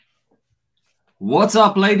What's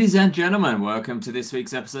up, ladies and gentlemen? Welcome to this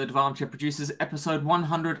week's episode of Armchair Producers, episode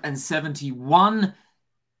 171.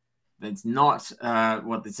 That's not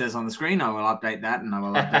what it says on the screen. I will update that, and I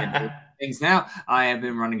will update things now. I have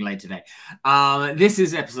been running late today. This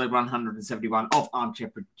is episode 171 of Armchair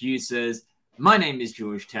Producers. My name is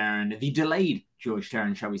George Tarrant, the delayed George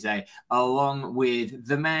Tarrant, shall we say, along with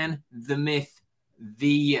the man, the myth,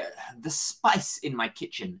 the spice in my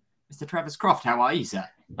kitchen, Mr. Travis Croft. How are you, sir?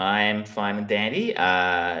 I am fine and dandy.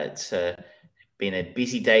 It's been a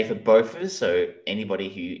busy day for both of us. So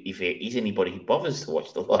if there is anybody who bothers to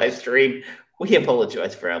watch the live stream, we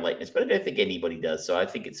apologize for our lateness, but I don't think anybody does. So I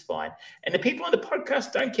think it's fine. And the people on the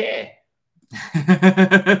podcast don't care.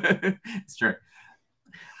 It's true.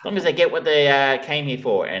 As long as they get what they came here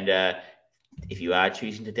for. And if you are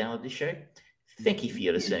choosing to download this show, thank you for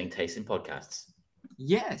your discerning taste in podcasts.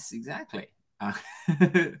 Yes, exactly.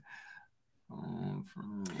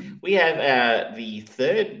 We have the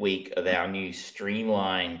third week of our new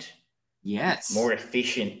streamlined, more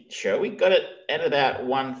efficient show. We got it at about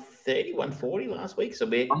 130, 140 last week. So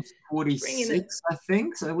we're 146, I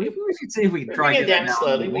think. So we should see if we can try it down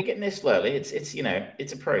slowly. We're getting there slowly. It's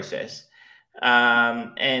a process. We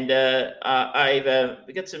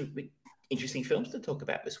got some interesting films to talk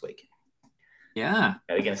about this week. Yeah.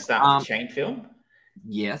 Are we going to start with the chain film?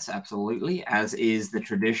 Yes, absolutely. As is the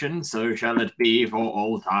tradition, so shall it be for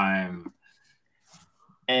all time.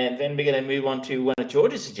 And then we're going to move on to one of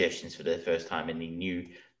George's suggestions for the first time in the new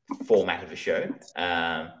format of the show.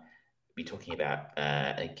 We'll be talking about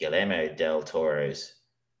Guillermo del Toro's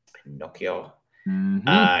Pinocchio. Mm-hmm.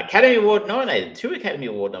 Academy Award nominated, 2 Academy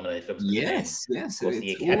Award nominated films. Yes. It's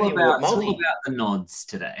all about the nods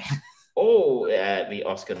today. The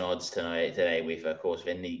Oscar nods today with, of course,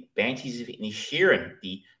 then the Banshees of Inisherin,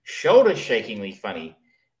 the shoulder-shakingly funny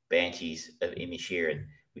Banshees of Inisherin,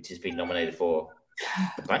 which has been nominated for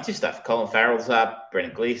a bunch of stuff. Colin Farrell's up,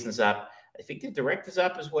 Brendan Gleeson's up. I think the director's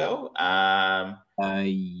up as well.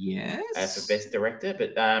 Yes. For Best Director.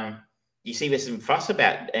 But you see there's some fuss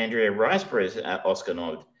about Andrea Riseborough's Oscar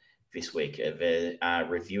nod this week of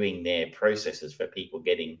reviewing their processes for people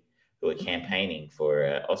who are campaigning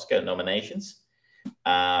for Oscar nominations,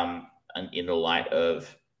 and in the light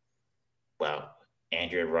of,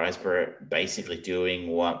 Andrea Riseborough basically doing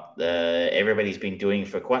what everybody's been doing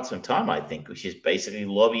for quite some time, I think, which is basically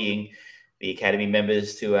lobbying the Academy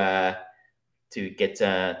members to get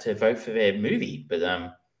to vote for their movie. But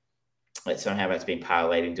somehow that's been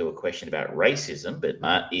parlayed into a question about racism, but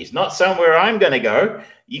it's not somewhere I'm going to go.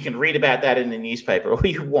 You can read about that in the newspaper all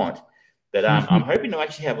you want. But I'm hoping to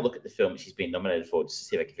actually have a look at the film that she's been nominated for, just to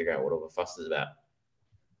see if I can figure out what all the fuss is about.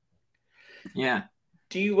 Yeah.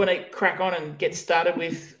 Do you want to crack on and get started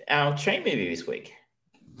with our chain movie this week?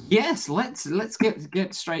 Yes, let's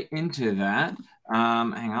get straight into that.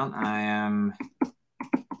 Hang on, I am.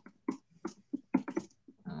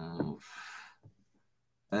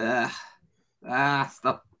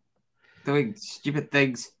 Stop doing stupid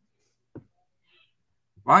things.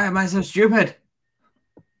 Why am I so stupid?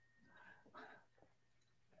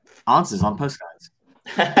 Answers on postcards.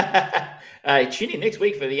 Tune in next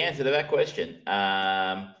week for the answer to that question,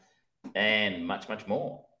 and much, much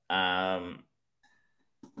more. No,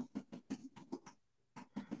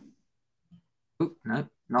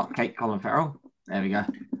 not Kate Colin Farrell. There we go.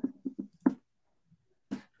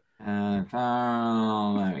 There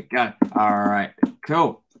we go. All right,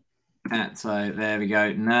 cool. And so there we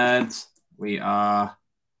go, nerds. We are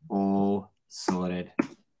all sorted.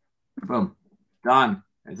 Boom, done.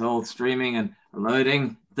 It's all streaming and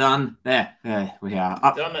loading. Done. There we are.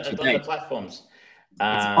 Up it's on the platforms.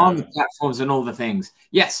 It's on the platforms and all the things.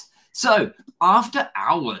 Yes. So After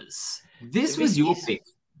Hours. This was your pick.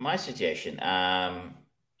 My suggestion. I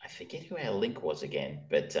forget who our link was again,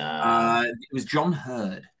 but it was John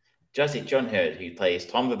Hurd. John Hurd, who plays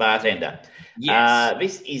Tom the bartender. Yes.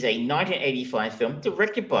 This is a 1985 film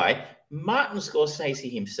directed by Martin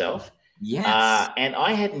Scorsese himself. Yes. And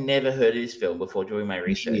I had never heard of this film before doing my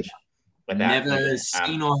research. Never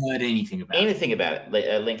seen or heard anything about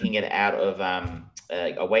it. Linking it out of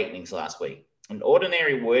Awakenings last week. An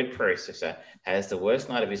ordinary word processor has the worst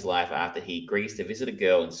night of his life after he agrees to visit a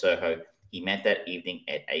girl in Soho he met that evening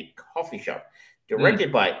at a coffee shop.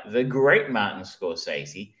 Directed by the great Martin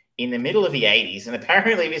Scorsese in the middle of the 80s. And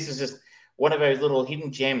apparently this is just one of those little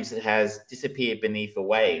hidden gems that has disappeared beneath the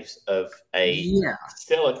waves of a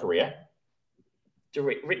stellar career.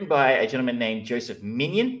 Written by a gentleman named Joseph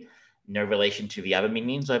Minion, no relation to the other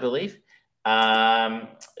Minions, I believe.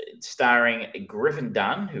 Starring Griffin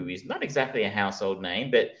Dunn, who is not exactly a household name,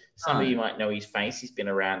 but some of you might know his face. He's been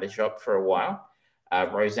around the shop for a while.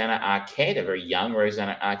 Rosanna Arquette, a very young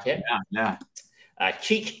Rosanna Arquette. Yeah.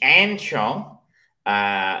 Cheech and Chong,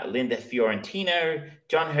 Linda Fiorentino,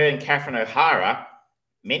 John Hurt, and Catherine O'Hara,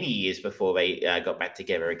 many years before they got back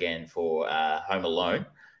together again for Home Alone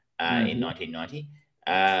in 1990.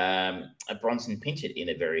 Bronson Pinchot in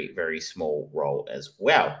a very, very small role as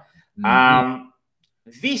well.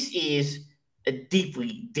 This is a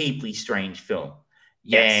deeply, deeply strange film.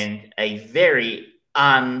 Yes. And a very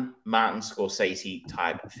un-Martin Scorsese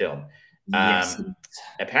type film. Yes.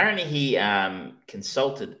 Apparently, he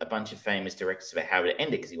consulted a bunch of famous directors about how to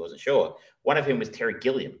end it because he wasn't sure. One of whom was Terry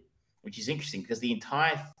Gilliam, which is interesting because the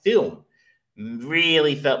entire film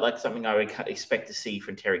really felt like something I would expect to see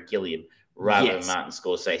from Terry Gilliam rather than Martin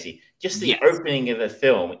Scorsese. Just the opening of a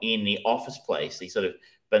film in the office place, the sort of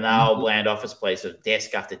banal, bland office place of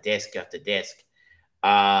desk after desk after desk.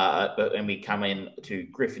 And we come in to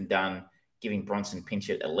Griffin Dunn giving Bronson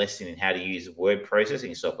Pinchot a lesson in how to use word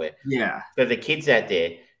processing software. Yeah. For the kids out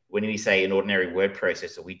there, when we say an ordinary word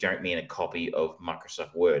processor, we don't mean a copy of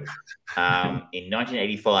Microsoft Word. In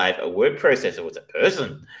 1985, a word processor was a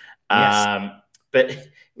person. But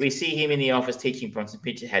we see him in the office teaching Bronson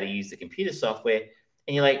Pinchot how to use the computer software.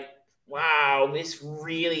 And you're like, wow, this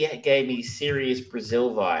really gave me serious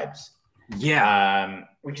Brazil vibes. Yeah.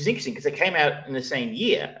 Which is interesting because it came out in the same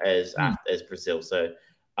year as Brazil. So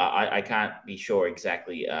I can't be sure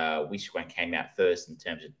exactly which one came out first in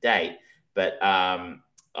terms of date. But I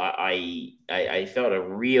felt a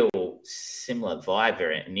real similar vibe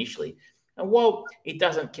there initially. And while it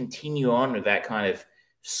doesn't continue on with that kind of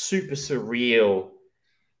super surreal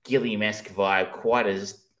Gilliam-esque vibe quite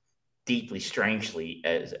as deeply strangely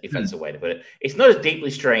as, if that's the way to put it, it's not as deeply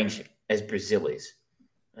strange as Brazil is.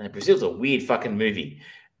 Brazil's a weird fucking movie.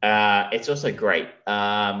 It's also great.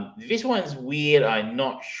 This one's weird. I'm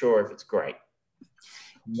not sure if it's great.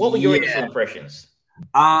 What were your initial impressions?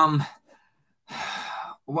 Well,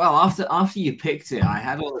 after you picked it, I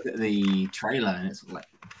had a look at the trailer and it's like,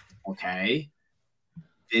 okay,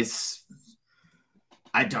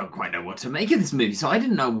 I don't quite know what to make of this movie. So I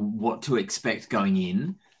didn't know what to expect going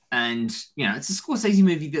in. And, it's a Scorsese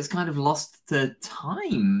movie that's kind of lost the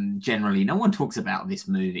time generally. No one talks about this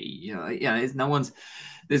movie.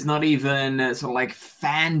 There's not even sort of like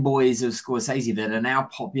fanboys of Scorsese that are now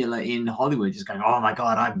popular in Hollywood just going, oh my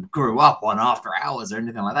God, I grew up on After Hours or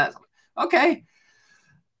anything like that. Okay.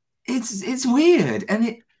 It's weird.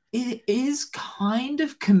 And it is kind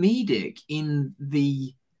of comedic in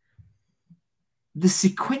the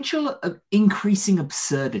sequential increasing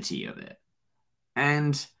absurdity of it.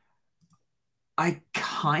 And I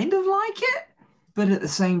kind of like it, but at the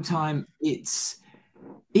same time, it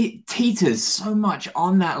teeters so much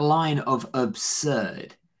on that line of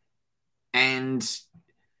absurd and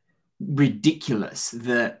ridiculous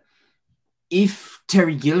that if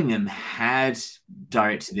Terry Gilliam had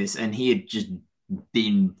directed this and he had just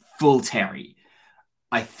been full Terry,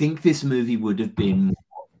 I think this movie would have been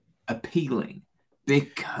appealing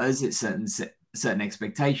because it's certain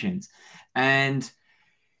expectations. And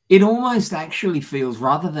it almost actually feels,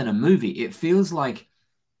 rather than a movie, it feels like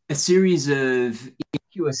a series of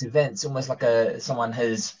innocuous events, almost like someone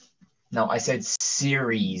has... No, I said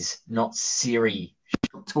series, not Siri.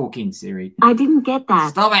 Talking Siri. I didn't get that.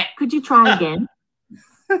 Stop it. Could you try again?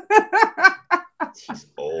 She's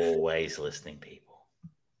always listening, people.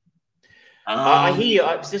 I hear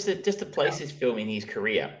you. Just to place this film in his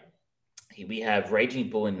career, we have Raging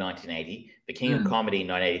Bull in 1980, The King of Comedy in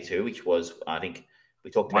 1982, which was, I think, we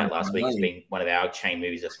talked about last week as being one of our chain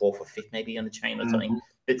movies, that's 4th or 5th maybe on the chain or something.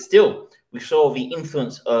 But still, we saw the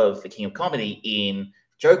influence of The King of Comedy in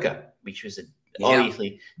Joker, which was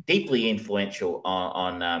obviously deeply influential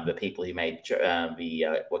on the people who made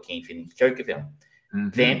the Joaquin Phoenix Joker film.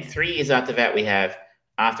 Then 3 years after that, we have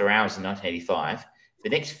After Hours in 1985. The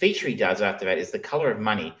next feature he does after that is The Color of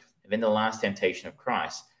Money, and then The Last Temptation of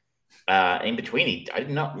Christ. In between, I did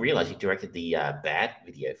not realize he directed the Bad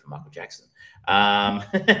video for Michael Jackson.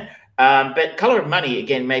 But Color of Money,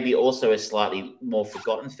 again, maybe also a slightly more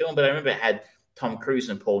forgotten film, but I remember it had Tom Cruise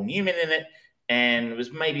and Paul Newman in it, and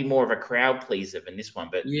was maybe more of a crowd pleaser than this one.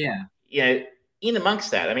 But, in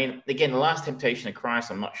amongst that, I mean, again, The Last Temptation of Christ,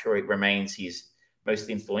 I'm not sure it remains his most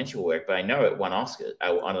influential work, but I know it won an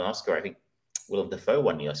Oscar. I think Willem Dafoe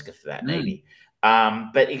won the Oscar for that, maybe.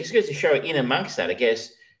 But it just goes to show, in amongst that, I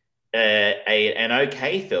guess, an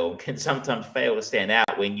okay film can sometimes fail to stand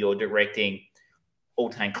out when you're directing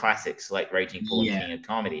all-time classics like Raging Bull and King of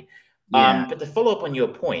Comedy. But to follow up on your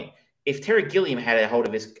point, if Terry Gilliam had a hold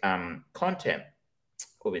of this content,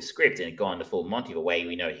 of his script and had gone to full Monty the way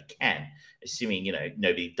we know he can, assuming,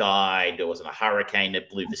 nobody died, there wasn't a hurricane that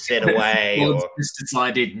blew the set away, God or just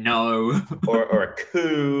decided no. or a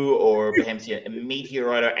coup, or perhaps a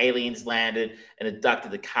meteorite or aliens landed and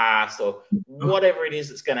abducted the cast, or whatever it is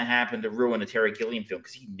that's going to happen to ruin a Terry Gilliam film,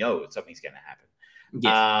 because something's going to happen.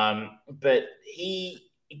 Yes. But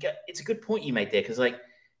it's a good point you made there, because like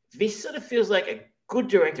this sort of feels like a good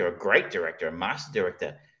director, a great director, a master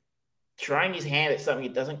director trying his hand at something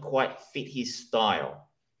that doesn't quite fit his style.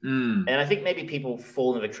 And I think maybe people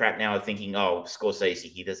fall into the trap now of thinking, oh, Scorsese,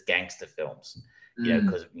 he does gangster films,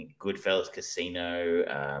 because Goodfellas,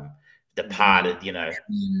 Casino, Departed,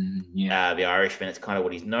 The Irishman, it's kind of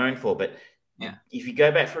what he's known for. But if you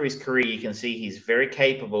go back through his career, you can see he's very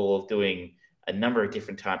capable of doing a number of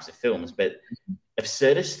different types of films. But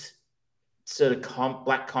absurdist sort of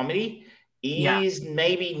black comedy is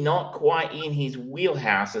maybe not quite in his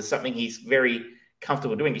wheelhouse as something he's very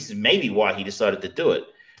comfortable doing. This is maybe why he decided to do it.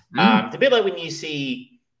 It's a bit like when you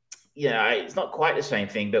see, it's not quite the same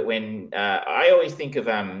thing, but when I always think of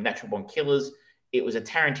Natural Born Killers, it was a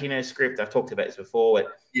Tarantino script. I've talked about this before.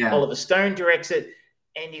 Oliver Stone directs it,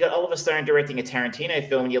 and you got Oliver Stone directing a Tarantino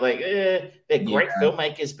film, and you're like, they're great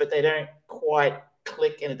filmmakers, but they don't quite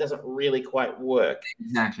click, and it doesn't really quite work.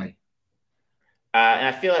 Exactly. And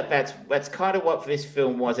I feel like that's kind of what this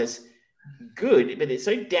film was. It's good, but it's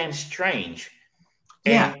so damn strange.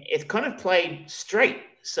 And it's kind of played straight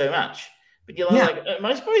so much. But you're like, am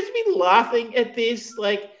I supposed to be laughing at this?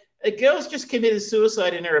 Like, a girl's just committed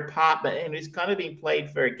suicide in her apartment and it's kind of being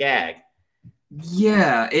played for a gag.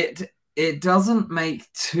 Yeah, it doesn't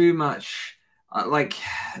make too much,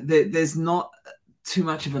 there's not too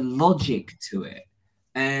much of a logic to it.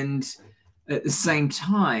 And at the same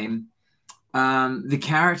time, the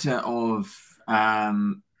character of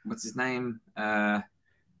what's his name,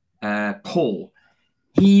 Paul,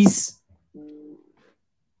 he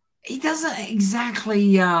doesn't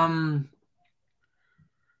exactly kind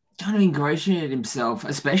of ingratiate himself,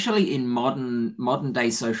 especially in modern day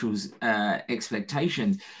socials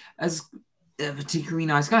expectations, as a particularly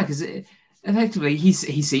nice guy, because effectively he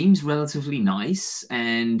seems relatively nice,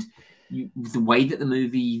 and the way that the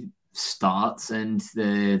movie starts and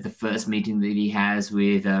the first meeting that he has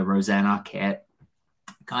with Rosanna Arquette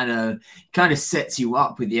kind of sets you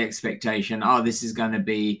up with the expectation, oh, this is going to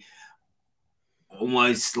be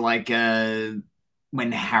almost like When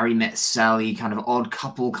Harry Met Sally, kind of Odd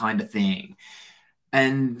Couple kind of thing.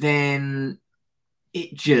 And then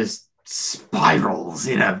it just spirals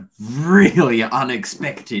in a really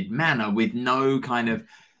unexpected manner with no kind of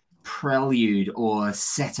prelude or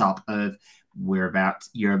setup of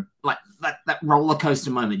you're like that roller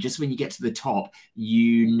coaster moment. Just when you get to the top,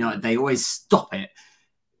 they always stop it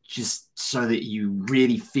just so that you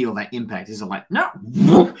really feel that impact. Is like, no,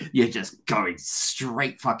 you're just going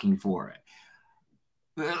straight fucking for it.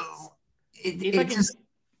 If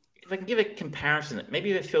I can give a comparison,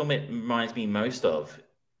 maybe the film it reminds me most of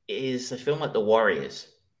is a film like The Warriors.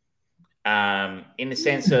 In the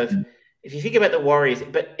sense of, if you think about The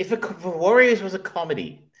The Warriors was a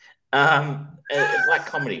comedy, a black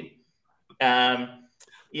comedy.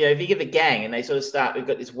 If you give a gang and they sort of start, we've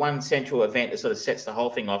got this one central event that sort of sets the whole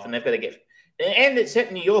thing off, and they've got to and it's set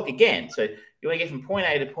in New York again. So you want to get from point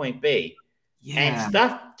A to point B. And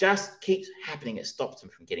stuff just keeps happening. It stops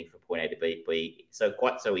them from getting from point A to B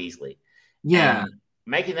quite so easily. Yeah. And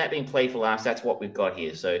making that being played for laughs, that's what we've got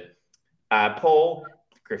here. So Paul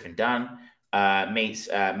Griffin Dunn meets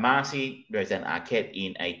Marcy Rosanna Arquette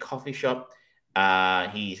in a coffee shop.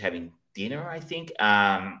 He's having dinner, I think.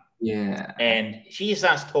 And she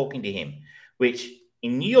starts talking to him, which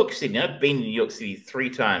in New York City, I've been in New York City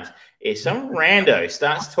 3 times. If some rando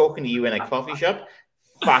starts talking to you in a coffee shop,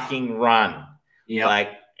 fucking run. Yeah. Like,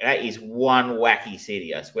 that is one wacky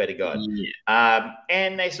city, I swear to God. Yeah.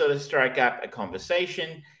 And they sort of strike up a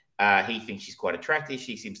conversation. He thinks she's quite attractive.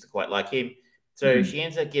 She seems to quite like him. So she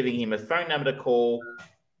ends up giving him a phone number to call,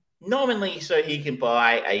 nominally so he can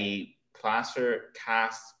buy a plaster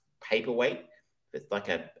cast paperweight with like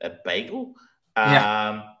a bagel.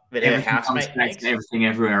 That her housemate makes. Everything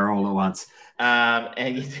everywhere all at once.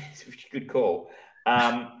 And it's a good call.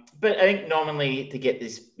 But I think nominally to get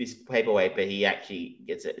this paperweight, but he actually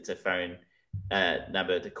gets it's a phone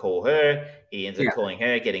number to call her. He ends up calling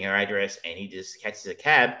her, getting her address, and he just catches a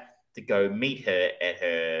cab to go meet her at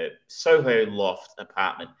her Soho loft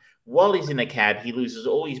apartment. While he's in the cab, he loses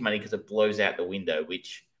all his money because it blows out the window,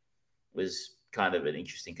 which was kind of an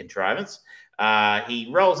interesting contrivance.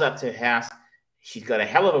 He rolls up to her house. She's got a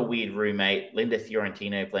hell of a weird roommate, Linda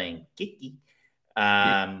Fiorentino, playing Kiki.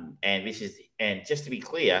 And just to be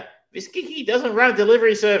clear, this geeky doesn't run a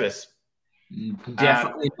delivery service.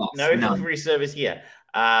 Definitely not. No delivery service here.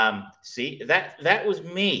 See, that was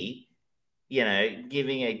me,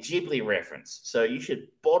 giving a Ghibli reference. So you should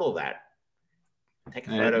bottle that. Take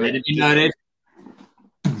a photo. Let it be noted.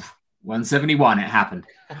 171, it happened.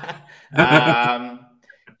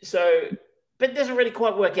 But it doesn't really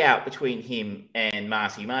quite work out between him and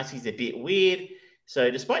Marcy. Marcy's a bit weird.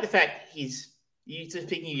 So despite the fact he's just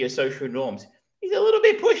picking your social norms, he's a little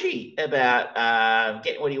bit pushy about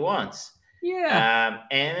getting what he wants. Yeah.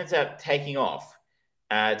 And ends up taking off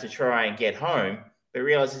to try and get home, but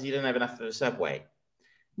realizes he doesn't have enough for the subway.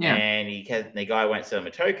 Yeah. And the guy won't sell him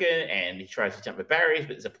a token, and he tries to jump the barriers,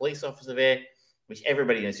 but there's a police officer there, which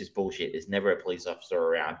everybody knows is bullshit. There's never a police officer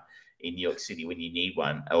around in New York City when you need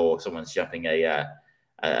one, or someone's jumping a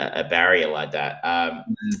barrier like that.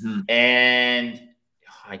 And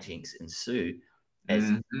hijinks ensue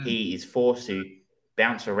as he is forced to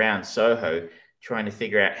bounce around Soho, trying to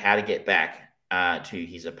figure out how to get back to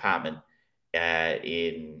his apartment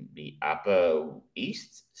in the Upper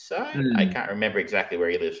East Side. I can't remember exactly where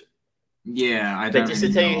he lives. Yeah, But just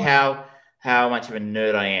to tell you how much of a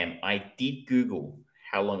nerd I am, I did Google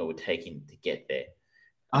how long it would take him to get there.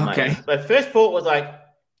 Okay. My first thought was like,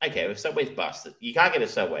 okay, the subway's busted. You can't get a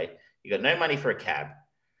subway. You got no money for a cab.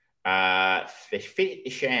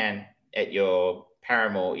 Fit Shan at your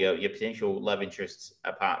paramour, your potential love interest's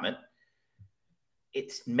apartment.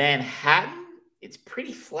 It's Manhattan. It's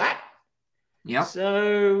pretty flat. Yeah.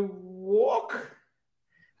 So walk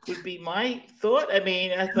would be my thought. I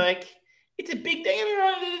mean, I think it's a big thing.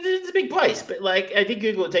 It's a big place, but like I think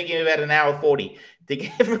Google would take him about an hour 40 to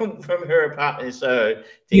get from her apartment to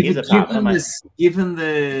his apartment. Given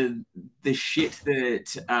the shit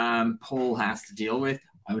that Paul has to deal with,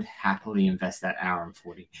 I would happily invest that hour and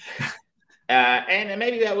 40. And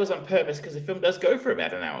maybe that was on purpose because the film does go for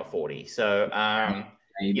about an hour 40. So,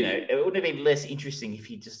 it would have been less interesting if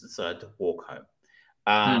he just decided to walk home.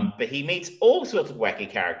 But he meets all sorts of wacky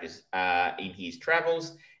characters in his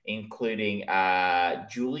travels, including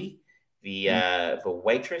Julie, the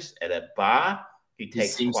waitress at a bar, who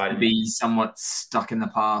takes seems to be somewhat stuck in the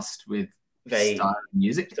past with style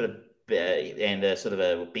music, sort of, and sort of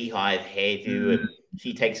a beehive hairdo, and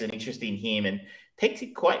she takes an interest in him and takes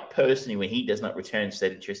it quite personally when he does not return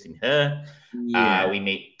said interest in her. Yeah. We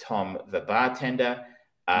meet Tom, the bartender,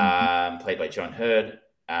 played by John Hurd,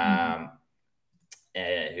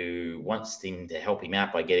 who wants him to help him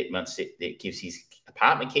out by gives his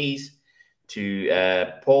apartment keys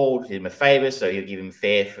to Paul to do him a favor, so he'll give him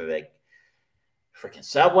fare for the freaking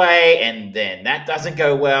subway, and then that doesn't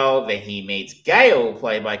go well. Then he meets Gail,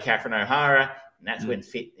 played by Catherine O'Hara, and that's when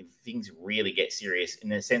things really get serious. In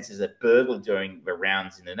the sense, there's a burglar doing the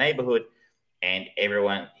rounds in the neighborhood, and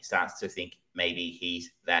everyone starts to think maybe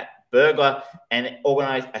he's that burglar, and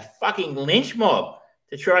organize a fucking lynch mob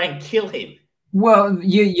to try and kill him. Well,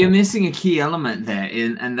 you're missing a key element there,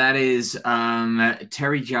 and that is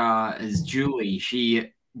Terry Jar as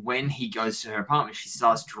Julie. When he goes to her apartment, she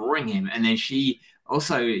starts drawing him, and then she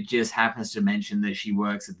also just happens to mention that she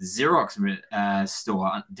works at the Xerox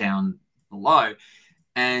store down below,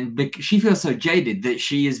 and she feels so jaded that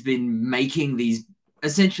she has been making these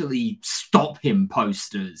essentially stop him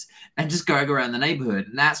posters and just going around the neighborhood,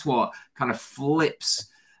 and that's what kind of flips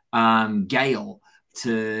Gail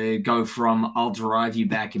to go from "I'll drive you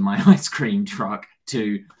back in my ice cream truck"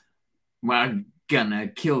 to "We're gonna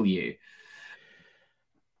kill you."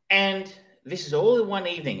 And this is all in one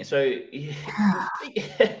evening. So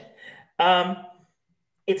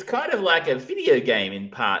it's kind of like a video game in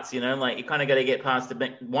parts, like you kind of got to get past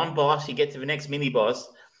the one boss, you get to the next mini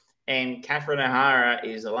boss, and Catherine O'Hara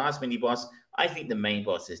is the last mini boss. I think the main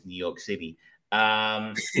boss is New York City.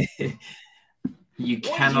 You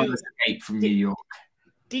cannot escape from New York.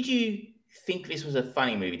 Did you think this was a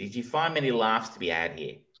funny movie? Did you find many laughs to be had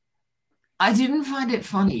here? I didn't find it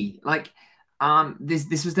funny. Like,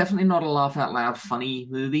 this was definitely not a laugh out loud funny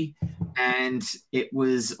movie, and it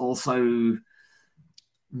was also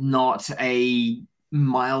not a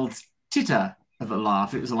mild titter of a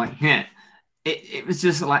laugh. It was like, yeah, it was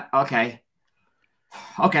just like, okay,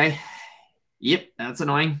 yep, that's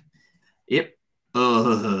annoying, yep,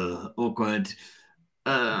 awkward.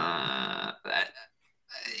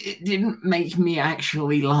 It didn't make me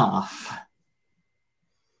actually laugh.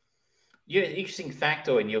 Yeah, interesting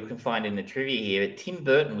factoid, and you can find in the trivia here that Tim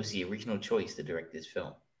Burton was the original choice to direct this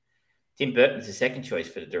film. Tim Burton's the second choice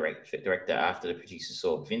for the director after the producer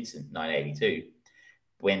saw Vincent in 1982.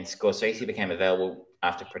 When Scorsese became available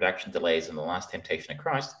after production delays on The Last Temptation of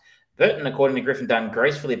Christ, Burton, according to Griffin Dunn,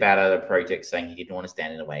 gracefully bowed out of the project, saying he didn't want to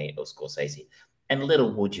stand in the way of Scorsese. And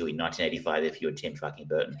little would you in 1985 if you were Tim fucking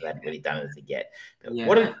Burton, who hadn't really done anything yet. But Yeah.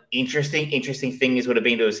 what an interesting thing this would have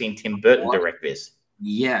been to have seen Tim Burton direct this.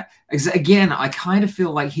 Yeah. Again, I kind of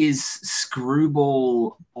feel like his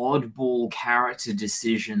screwball, oddball character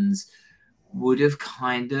decisions would have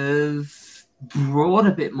kind of brought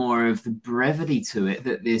a bit more of the brevity to it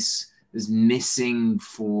that this was missing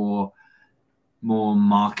for more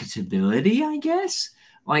marketability, I guess.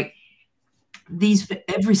 Like,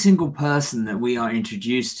 every single person that we are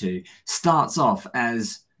introduced to starts off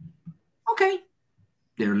as, okay,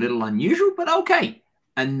 they're a little unusual, but okay.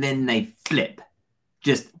 And then they flip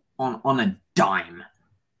just on a dime.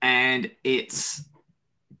 And it's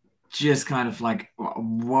just kind of like,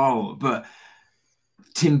 whoa. But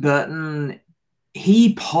Tim Burton,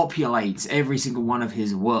 he populates every single one of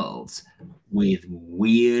his worlds with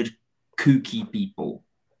weird, kooky people.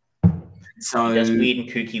 So he does weird and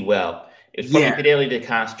kooky well. It was probably a bit early to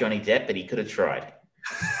cast Johnny Depp, but he could have tried.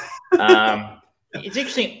 It's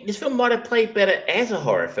interesting. This film might have played better as a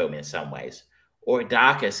horror film in some ways, or a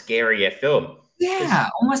darker, scarier film. Yeah,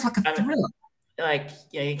 almost like a thriller. Like,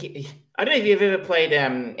 you know, I don't know if you've ever played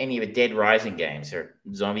any of the Dead Rising games or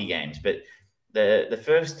zombie games, but the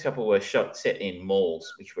first couple were set in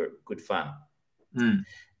malls, which were good fun.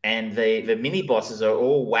 And the mini bosses are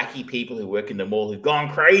all wacky people who work in the mall who've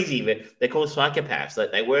gone crazy. They're called psychopaths.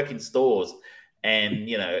 Like, they work in stores, and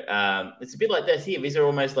you know, it's a bit like this here. These are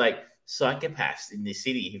almost like psychopaths in this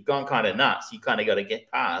city who've gone kind of nuts. You kind of got to get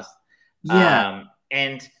past. Yeah.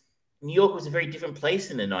 And New York was a very different place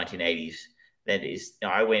in the 1980s. That is, you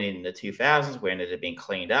know, I went in the 2000s when it had been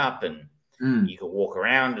cleaned up, and you could walk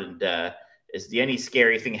around. And it's the only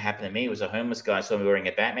scary thing that happened to me was a homeless guy saw me wearing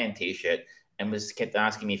a Batman T-shirt and kept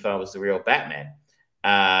asking me if I was the real Batman,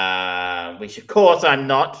 which of course I'm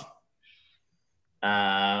not.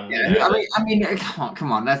 I mean,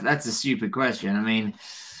 come on, that's a stupid question. I mean,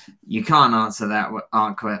 you can't answer that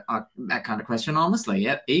kind of question honestly.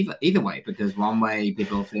 Either way, because one way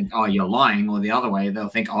people think, oh, you're lying, or the other way they'll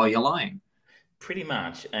think, oh, you're lying. Pretty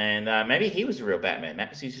much. And maybe he was a real Batman.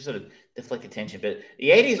 That was just sort of deflect attention. But the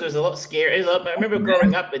 80s was a lot scary. I remember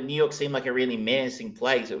growing up, and New York seemed like a really menacing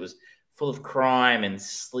place. It was full of crime and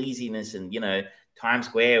sleaziness, and, you know, Times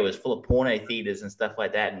Square was full of porno theaters and stuff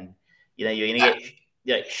like that. And, you know, you're going to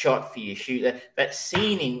get shot for your shoe. That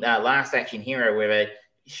scene in Last Action Hero where they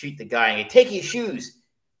shoot the guy and you take your shoes,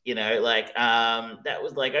 you know, like that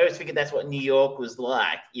was like, I always figured that's what New York was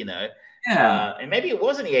like, you know. Yeah. And maybe it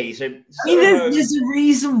was in the 80s. So I mean, there's a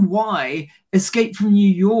reason why Escape from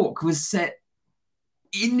New York was set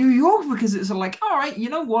in New York, because it's like, all right, you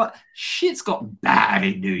know what? Shit's got bad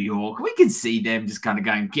in New York. We can see them just kind of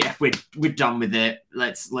going, yeah, we're done with it.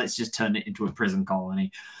 Let's just turn it into a prison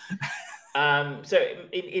colony. So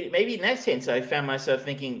maybe in that sense, I found myself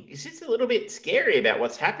thinking, it's just a little bit scary about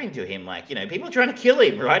what's happening to him. Like, you know, people are trying to kill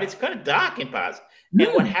him, right? It's kind of dark in parts.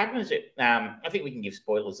 And what happens, I think we can give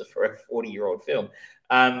spoilers for a 40-year-old film.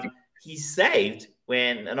 He's saved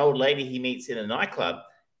when an old lady he meets in a nightclub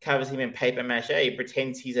covers him in paper mache,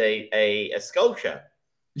 pretends he's a sculpture.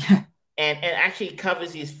 Yeah. And actually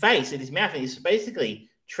covers his face and his mouth, and he's basically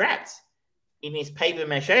trapped in his paper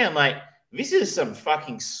mache. I'm like, this is some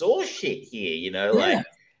fucking Saw shit here, you know? Yeah.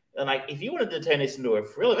 Like if you wanted to turn this into a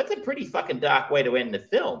thriller, that's a pretty fucking dark way to end the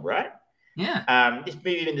film, right? Yeah. Just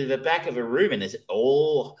move him into the back of a room, and there's a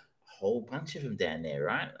whole bunch of them down there,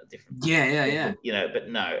 right? Different. Yeah. You know, but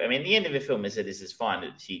no, I mean, the end of the film is that this is fine.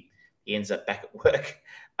 That he ends up back at work.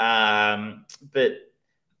 But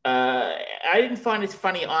I didn't find it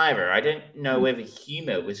funny either. I don't know whether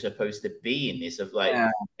humor was supposed to be in this. Of like,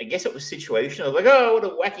 I guess it was situational. Like, oh, what a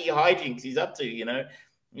wacky hijinks he's up to, you know?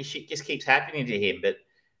 This shit just keeps happening to him. But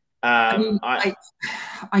I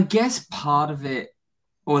guess part of it,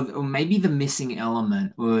 or maybe the missing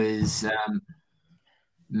element was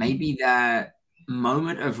maybe that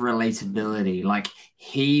moment of relatability. Like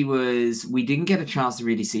we didn't get a chance to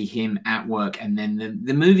really see him at work, and then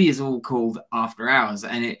the movie is all called After Hours,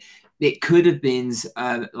 and it could have been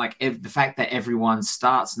like the fact that everyone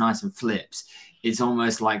starts nice and flips. It's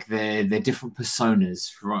almost like they're different personas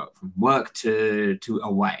from work to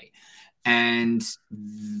away. And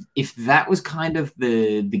if that was kind of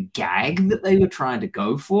the gag that they were trying to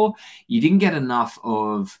go for, you didn't get enough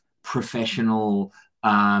of professional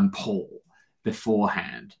Paul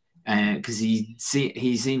beforehand, because he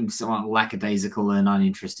seems somewhat lackadaisical and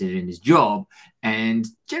uninterested in his job, and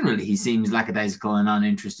generally he seems lackadaisical and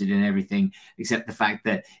uninterested in everything except the fact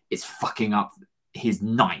that it's fucking up his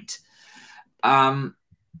night.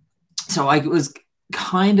 So I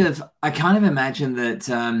kind of imagined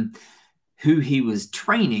that who he was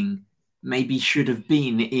training maybe should have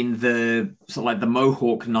been in the sort of like the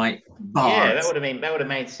Mohawk Night Yeah, bars. that would have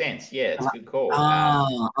made sense. Yeah, it's a good call.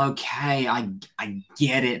 Oh, okay. I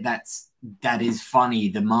get it. That is funny.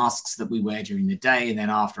 The masks that we wear during the day, and then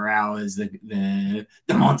after hours, the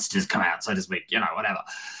monsters come out, so to speak. Whatever.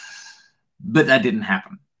 But that didn't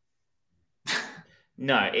happen.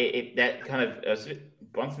 No, that kind of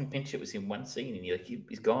Bronson Pinchot was in one scene and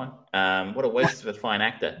he's gone. What a waste of a fine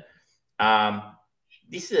actor.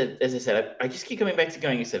 This is, as I said, I just keep coming back to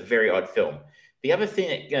going, it's a very odd film. The other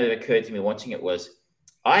thing that occurred to me watching it was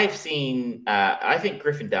I think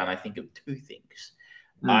Griffin Dunne, I think of two things.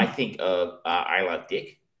 I think of I Love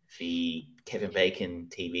Dick, the Kevin Bacon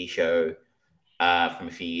TV show from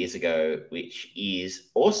a few years ago, which is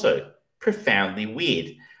also profoundly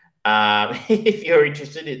weird. If you're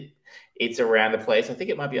interested, it's around the place. I think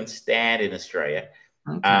it might be on Stan in Australia.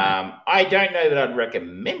 Okay. I don't know that I'd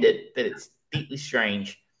recommend it, but it's deeply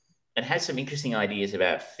strange and has some interesting ideas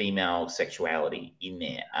about female sexuality in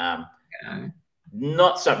there.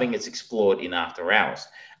 Not something that's explored in After Hours.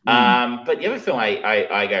 But the other film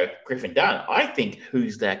I go, Griffin Dunne, I think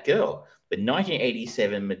Who's That Girl? The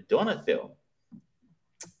 1987 Madonna film.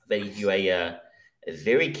 If you're a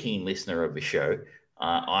very keen listener of the show,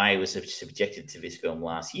 I was subjected to this film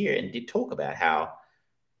last year and did talk about how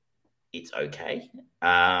it's okay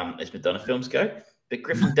as Madonna films go. But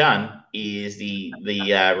Griffin Dunne is the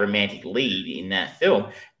romantic lead in that film.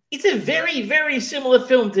 It's a very, very similar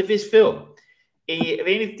film to this film. The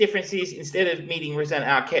only difference is instead of meeting Rosanna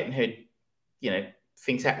Arquette and her,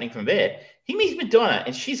 things happening from there, he meets Madonna,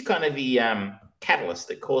 and she's kind of the catalyst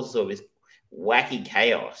that causes all this wacky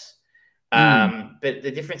chaos. But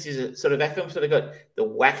the difference is sort of that film sort of got the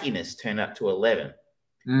wackiness turned up to 11.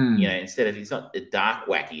 Instead of, it's not the dark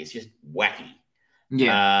wacky, it's just wacky.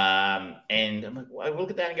 Yeah. And I'm like, well, I look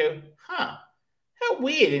at that and go, how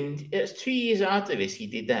weird. And it's 2 years after this, he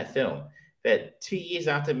did that film. But 2 years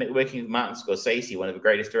after working with Martin Scorsese, one of the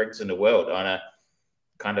greatest directors in the world, on a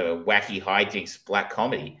kind of a wacky hijinks black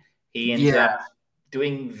comedy, he ends up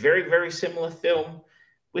doing very, very similar film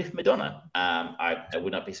with Madonna. I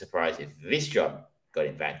would not be surprised if this job got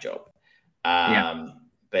him that job.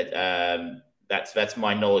 But that's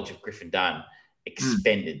my knowledge of Griffin Dunne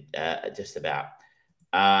expended just about.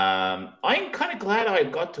 I'm kind of glad I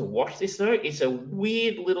got to watch this, though. It's a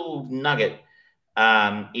weird little nugget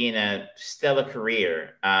in a stellar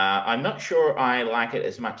career. I'm not sure I like it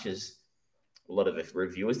as much as a lot of the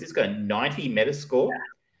reviewers. This got a 90 Metascore.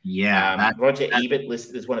 Yeah. Roger Ebert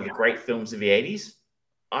listed as one of the great films of the 80s.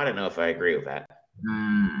 I don't know if I agree with that.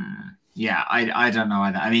 Yeah, I don't know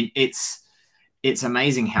either. I mean, it's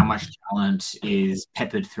amazing how much talent is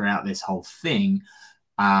peppered throughout this whole thing.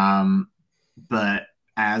 But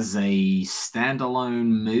as a standalone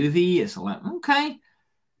movie, it's like, okay,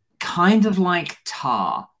 kind of like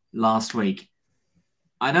Tar last week.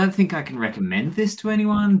 I don't think I can recommend this to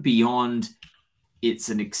anyone beyond it's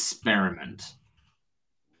an experiment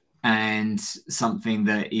and something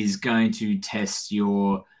that is going to test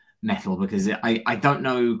your metal, because I don't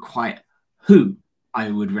know quite who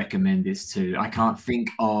I would recommend this to. I can't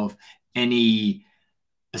think of any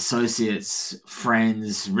associates,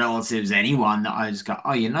 friends, relatives, anyone that I just go,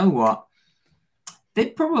 oh, you know what?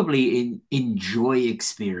 They'd probably enjoy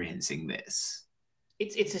experiencing this.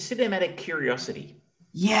 It's a cinematic curiosity.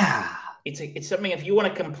 Yeah. It's something, if you want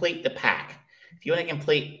to complete the pack, if you want to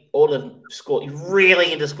complete all of Scorsese, you're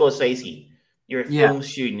really into Scorsese, you're a film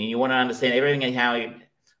student and you want to understand everything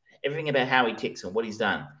about how he ticks and what he's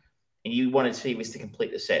done, and you want to see this to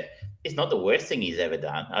complete the set. It's not the worst thing he's ever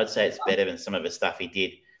done. I'd say it's better than some of the stuff he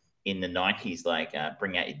did in the 90s, like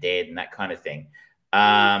Bring Out Your Dead and that kind of thing.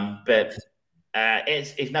 But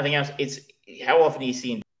if nothing else, it's how often do you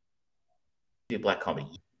see him do black comedy?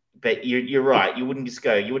 But you're right. You wouldn't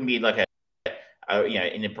be like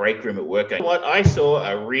in a break room at work going, what? I saw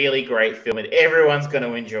a really great film and everyone's going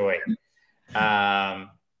to enjoy. And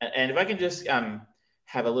if I can just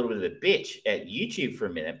have a little bit of a bitch at YouTube for a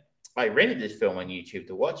minute, I rented this film on YouTube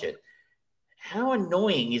to watch it. How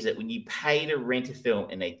annoying is it when you pay to rent a film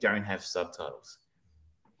and they don't have subtitles?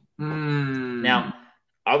 Now,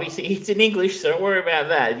 obviously, it's in English, so don't worry about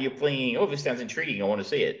that. If you're playing, oh, this sounds intriguing, I want to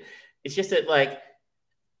see it. It's just that, like,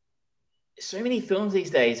 so many films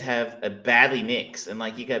these days have a badly mixed, and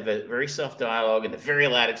like you have a very soft dialogue and the very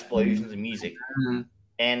loud explosions and music,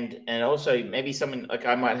 and also maybe someone like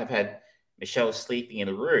I might have had Michelle sleeping in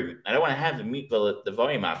a room. I don't want to have the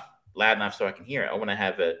volume up loud enough so I can hear it. I want to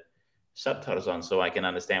have subtitles on so I can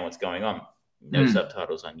understand what's going on. No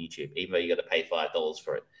subtitles on YouTube, even though you got to pay $5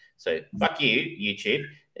 for it. So fuck you, YouTube.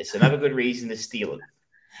 It's another good reason to steal it.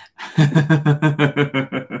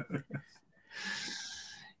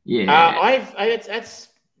 Yeah.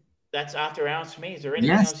 That's After Hours for me. Is there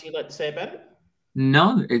anything Yes. else you'd like to say about it?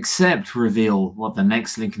 No, except reveal what the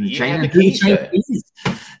next link in the You chain have the and who the key, chain sir. is.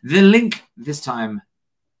 The link this time,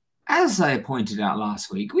 as I pointed out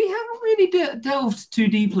last week, we haven't really delved too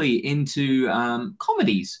deeply into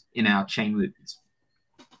comedies in our chain movies.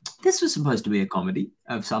 This was supposed to be a comedy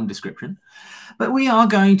of some description, but we are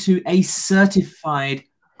going to a certified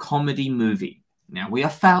comedy movie. Now, we are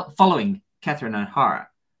following Catherine O'Hara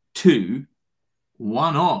to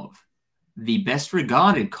one of the best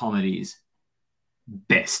regarded comedies,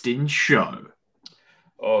 Best in Show.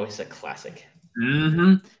 Oh, it's a classic.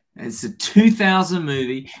 It's a 2000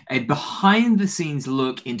 movie, a behind-the-scenes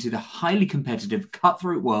look into the highly competitive,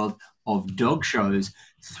 cutthroat world of dog shows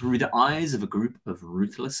through the eyes of a group of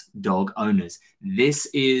ruthless dog owners. This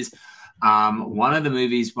is one of the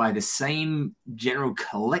movies by the same general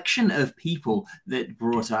collection of people that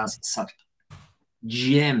brought us such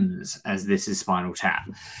gems as This Is Spinal Tap.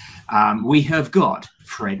 We have got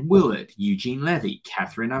Fred Willard, Eugene Levy,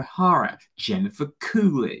 Catherine O'Hara, Jennifer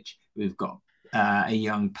Coolidge. We've got a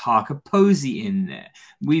young Parker Posey in there.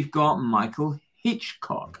 We've got Michael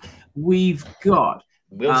Hitchcock. We've got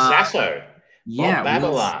Will Sasso, yeah, Bob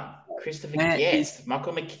Babylon, Christopher Guest,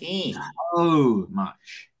 Michael McKean, so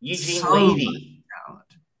much, Eugene so Levy.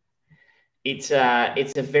 much it's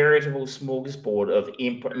a veritable smorgasbord of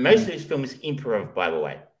improv. Most of this film is improv, by the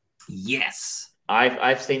way. Yes,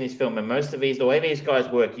 I've seen this film, and most of these, the way these guys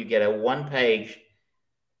work, you get a one pager,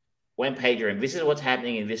 and this is what's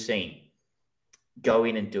happening in this scene. Go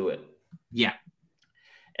in and do it. Yeah.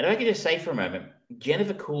 And if I could just say for a moment,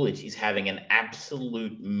 Jennifer Coolidge is having an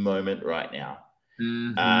absolute moment right now.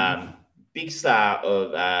 Big star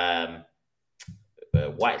of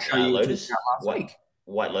White Lotus.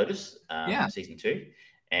 White Lotus, season 2.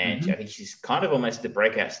 And I think she's kind of almost the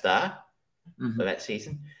breakout star for that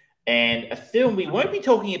season. And a film we won't be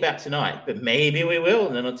talking about tonight, but maybe we will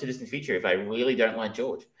in the not too distant future if I really don't like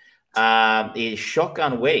George, is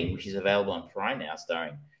Shotgun Wedding, which is available on Prime now,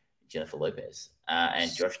 starring Jennifer Lopez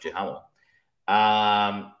and Josh Duhamel.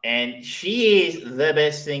 And she is the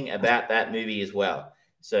best thing about that movie as well.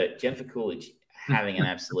 So Jennifer Coolidge having an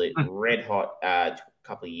absolute red hot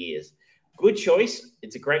couple of years. Good choice.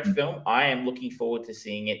 It's a great film. I am looking forward to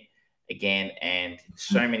seeing it again, and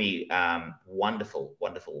so many wonderful,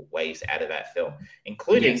 wonderful ways out of that film,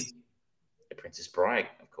 including The Princess Bride,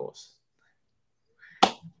 of course.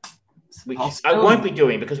 Which I won't be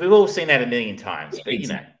doing because we've all seen that a million times, but you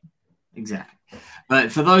know. Exactly.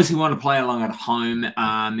 But for those who want to play along at home,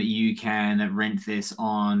 you can rent this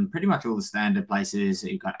on pretty much all the standard places.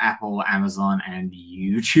 You've got Apple, Amazon, and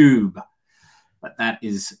YouTube. But that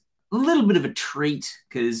is a little bit of a treat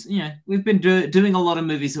because, you know, we've been doing a lot of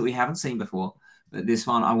movies that we haven't seen before. But this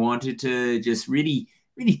one, I wanted to just really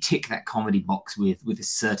tick that comedy box with a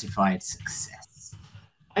certified success.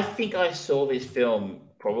 I think I saw this film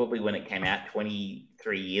probably when it came out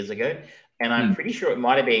 23 years ago. And I'm pretty sure it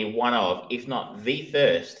might have been one of, if not the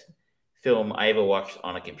first film I ever watched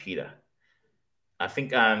on a computer. I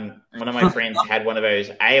think one of my friends had one of those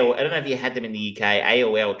AOL. I don't know if you had them in the UK.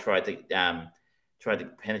 AOL tried to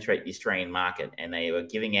penetrate the Australian market, and they were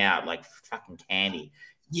giving out like fucking candy,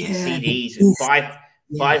 CDs with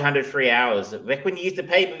 500 free hours. Back when you used to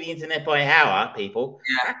pay for the internet by hour, people.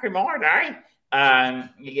 Back in my day,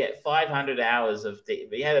 you get 500 hours of.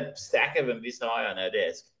 We had a stack of them this high on our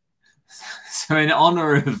desk. So in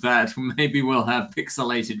honor of that, maybe we'll have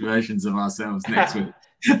pixelated versions of ourselves next week.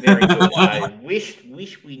 Very good. I wish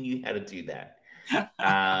we knew how to do that.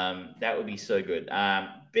 That would be so good.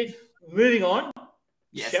 But moving on,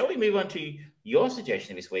 shall we move on to your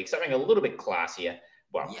suggestion this week? Something a little bit classier.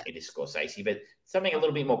 Well, it is Scorsese, but something a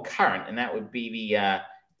little bit more current, and that would be the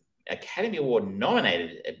Academy Award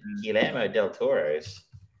nominated Guillermo del Toro's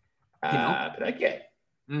Pinocchio.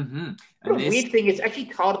 What a weird thing. It's actually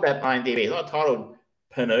titled that IMDb. It's not titled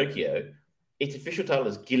Pinocchio. Its official title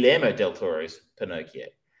is Guillermo del Toro's Pinocchio.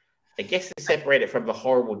 I guess to separate it from the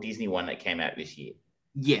horrible Disney one that came out this year.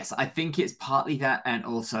 Yes, I think it's partly that, and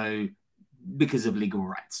also because of legal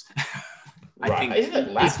rights. Right. Isn't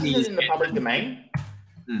it last in the public domain?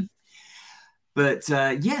 But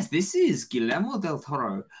yes, this is Guillermo del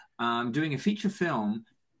Toro doing a feature film,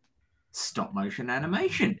 stop motion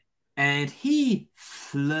animation. And he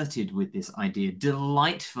flirted with this idea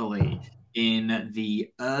delightfully in the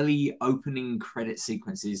early opening credit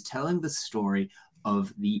sequences, telling the story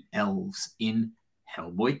of the elves in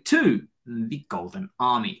Hellboy 2, The Golden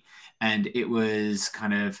Army. And it was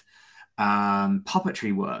kind of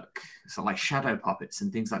puppetry work, so like shadow puppets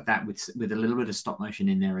and things like that, with a little bit of stop motion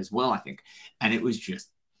in there as well, I think. And it was just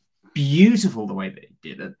beautiful the way they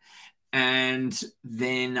did it. And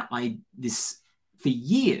then for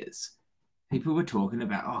years, people were talking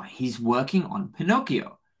about, oh, he's working on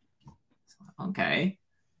Pinocchio. Okay,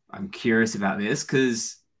 I'm curious about this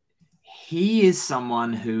because he is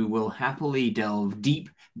someone who will happily delve deep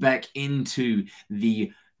back into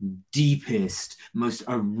the deepest, most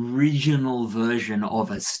original version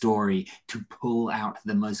of a story to pull out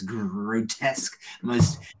the most grotesque,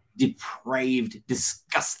 most depraved,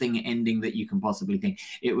 disgusting ending that you can possibly think.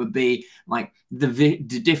 It would be like the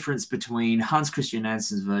difference between Hans Christian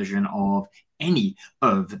Andersen's version of any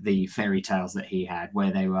of the fairy tales that he had,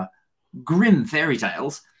 where they were grim fairy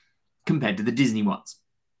tales, compared to the Disney ones.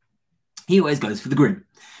 He always goes for the grim,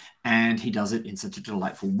 and he does it in such a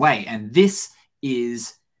delightful way. And this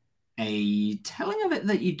is a telling of it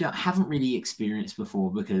that you haven't really experienced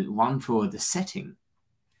before, because one, for the setting,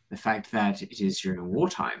 the fact that it is during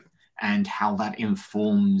wartime, and how that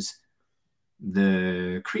informs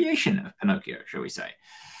the creation of Pinocchio, shall we say.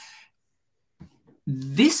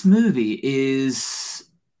 This movie is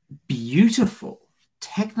beautiful,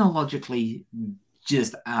 technologically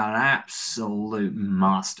just an absolute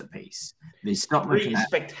masterpiece. The stop motion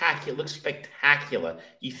spectacular. Looks spectacular.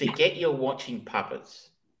 You forget you're watching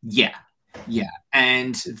puppets. Yeah.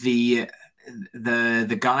 And the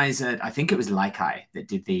guys at, I think it was Leikai that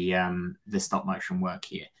did the stop motion work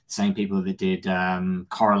here. Same people that did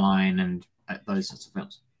Coraline and those sorts of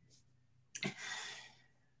films.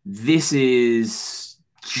 This is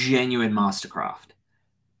genuine mastercraft.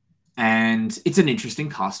 And it's an interesting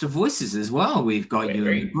cast of voices as well. We've got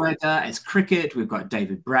Ewan McGregor as Cricket. We've got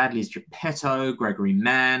David Bradley as Geppetto, Gregory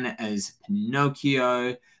Mann as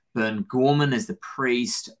Pinocchio, Bern Gorman as the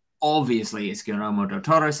priest. Obviously, it's Guillermo del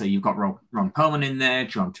Toro, so you've got Ron Perlman in there,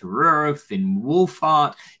 John Turturro, Finn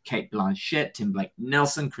Wolfhard, Kate Blanchett, Tim Blake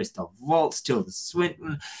Nelson, Christoph Waltz, Tilda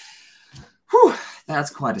Swinton. Whew, that's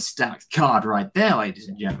quite a stacked card right there, ladies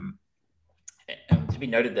and gentlemen. To be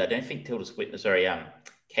noted, though, I don't think Tilda Swinton,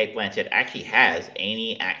 Kate Blanchett actually has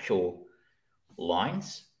any actual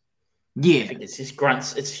lines. Yeah. I think it's just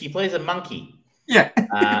grunts. She plays a monkey. Yeah.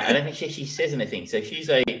 I don't think she says anything. So she's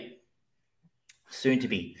a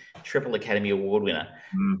soon-to-be triple Academy Award winner,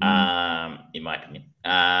 in my opinion.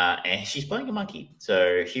 And she's playing a monkey.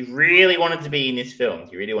 So she really wanted to be in this film.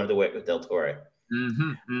 She really wanted to work with Del Toro.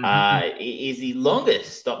 It is the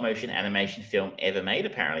longest stop-motion animation film ever made,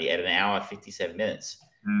 apparently, at 1 hour, 57 minutes.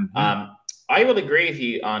 I will agree with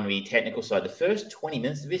you on the technical side. The first 20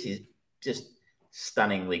 minutes of this is just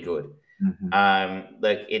stunningly good.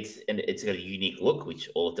 Like it's got a unique look, which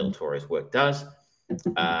all of Del Toro's work does.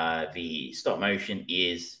 The stop motion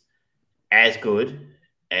is as good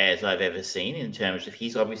as I've ever seen in terms of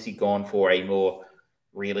he's obviously gone for a more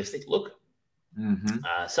realistic look.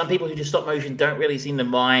 Some people who do stop motion don't really seem to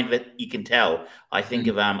mind, that you can tell. I think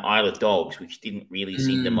of Isle of Dogs, which didn't really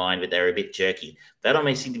seem to mind, but they were a bit jerky. That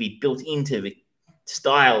almost seemed to be built into the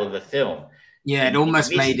style of the film. Yeah, it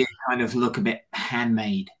almost made it kind of look a bit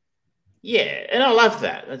handmade. Yeah, and I love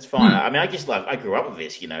that. That's fine. I mean, I grew up with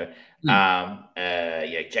this, Jason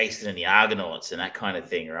and the Argonauts and that kind of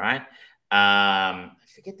thing, right? I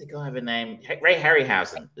forget the guy of a name. Ray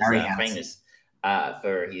Harryhausen is famous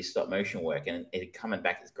for his stop motion work, and it coming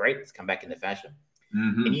back is great. It's come back into fashion.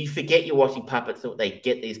 And you forget you're watching puppets. What they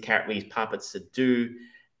get these puppets to do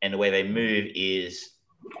and the way they move is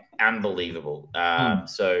unbelievable.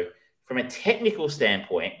 So from a technical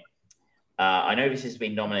standpoint, I know this has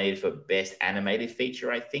been nominated for Best Animated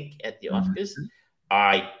Feature, I think, at the Oscars.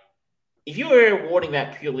 If you were awarding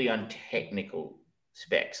that purely on technical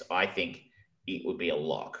specs, I think it would be a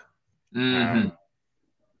lock. In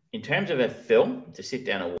terms of a film to sit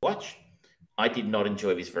down and watch, I did not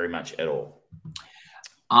enjoy this very much at all.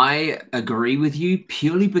 I agree with you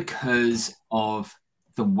purely because of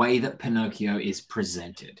the way that Pinocchio is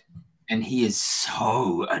presented. And he is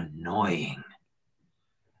so annoying.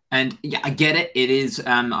 And yeah, I get it. It is.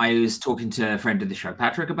 I was talking to a friend of the show,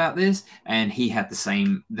 Patrick, about this, and he had the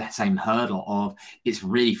same hurdle of it's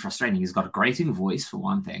really frustrating. He's got a grating voice for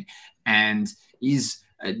one thing, and he's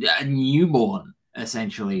a newborn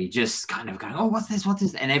essentially, just kind of going, "Oh, what's this? What's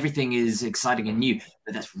this?" And everything is exciting and new,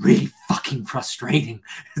 but that's really fucking frustrating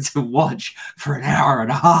to watch for 1.5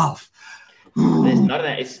 hours. There's not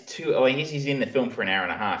that. It's 2. Oh, I guess he's in the film for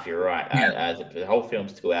 1.5 hours. You're right. Yeah. The whole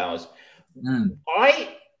film's 2 hours.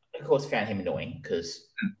 I, of course, found him annoying because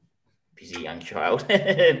he's a young child.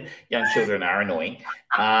 Young children are annoying.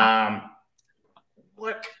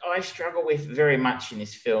 What I struggle with very much in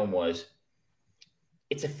this film was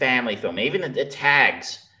it's a family film. Even the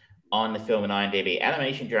tags on the film in IMDb,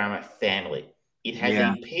 animation drama family. It has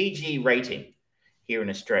a PG rating. here in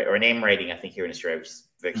Australia, or an M rating, I think, here in Australia, which is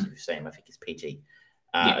virtually the same. I think it's PG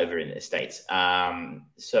over in the States.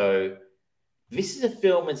 So this is a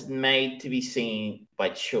film that's made to be seen by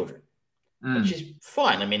children, which is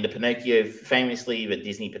fine. I mean, the Pinocchio, famously the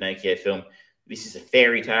Disney Pinocchio film, this is a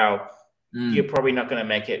fairy tale. You're probably not going to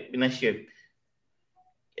make it unless you're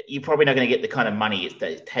probably not going to get the kind of money that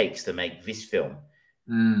it takes to make this film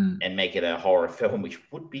and make it a horror film, which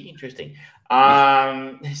would be interesting.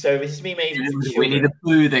 So this is me made with Winnie the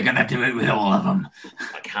Pooh. They're going to do it with all of them.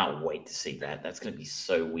 I can't wait to see that. That's going to be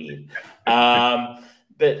so weird.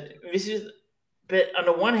 But on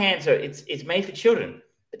the one hand, so it's made for children,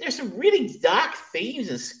 but there's some really dark themes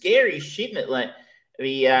and scary shit in it, like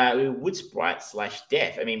the wood sprite /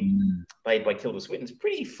 death. I mean, played by Tilda Swinton's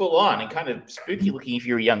pretty full on and kind of spooky looking if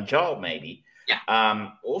you're a young child, maybe. Yeah.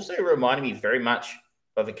 Also reminded me very much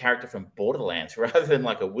of a character from Borderlands rather than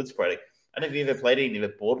like a wood sprite. I don't know if you ever played any of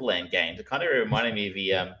the Borderlands games. It kind of reminded me of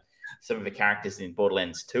the some of the characters in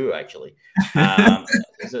Borderlands 2, actually.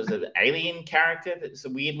 There's an alien character that's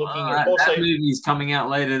weird looking. Also, that movie's coming out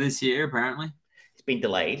later this year, apparently. It's been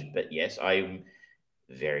delayed, but yes, I'm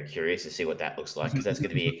very curious to see what that looks like, because that's going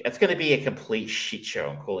to be a complete shit show.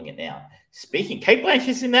 I'm calling it now. Speaking, Cate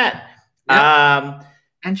Blanchett's in that. Yep.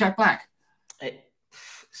 And Jack Black.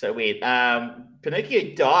 So weird.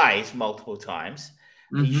 Pinocchio dies multiple times.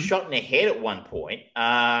 He's shot in the head at one point.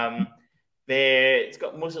 It's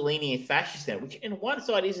got Mussolini and fascists in it, which in one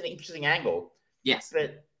side is an interesting angle. Yes.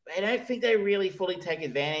 But I don't think they really fully take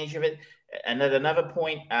advantage of it. And at another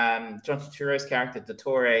point, John Turturro's character,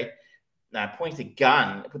 Dottore, puts a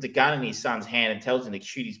gun in his son's hand and tells him to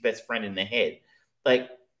shoot his best friend in the head. Like,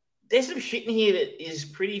 there's some shit in here that is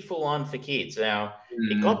pretty full on for kids. Now,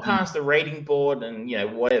 it got past the rating board, and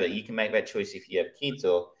whatever, you can make that choice if you have kids,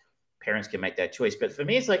 or parents can make that choice. But for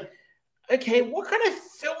me, it's like, okay, what kind of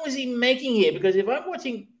film is he making here? Because if I'm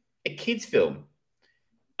watching a kids film,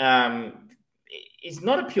 it's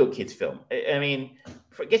not a pure kids film. I mean,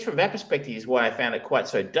 I guess from that perspective is why I found it quite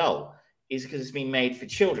so dull, is because it's been made for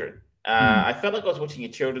children. I felt like I was watching a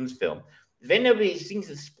children's film. Then there'll be these things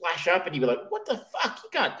that splash up, and you'll be like, what the fuck? You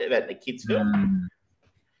can't do that in a kids' film.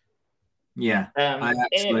 Yeah, I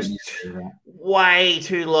absolutely see that. Way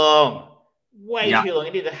too long. Too long. I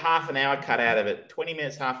did a half an hour cut out of it. 20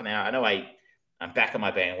 minutes, half an hour. I know I'm back on my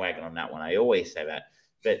bandwagon on that one. I always say that.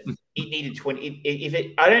 But it needed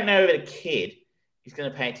 20. I don't know if a kid is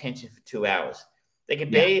going to pay attention for 2 hours. They can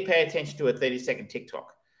barely pay attention to a 30-second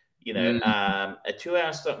TikTok. A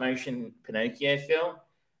 2-hour stop motion Pinocchio film,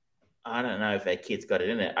 I don't know if that kid's got it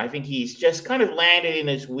in it. I think he's just kind of landed in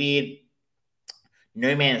this weird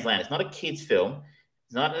no man's land. It's not a kid's film.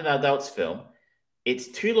 It's not an adult's film. It's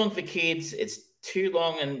too long for kids. It's too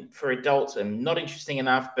long and for adults and not interesting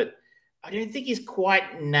enough. But I don't think he's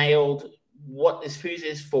quite nailed what this food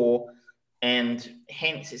is for, and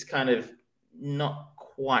hence it's kind of not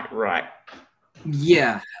quite right.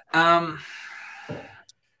 Yeah.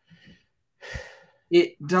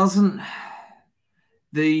 It doesn't...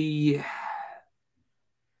 This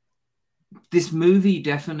movie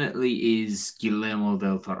definitely is Guillermo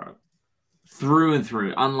del Toro through and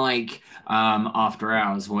through, unlike After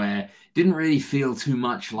Hours, where it didn't really feel too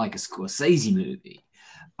much like a Scorsese movie.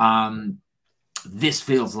 This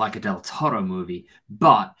feels like a del Toro movie,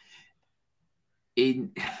 but it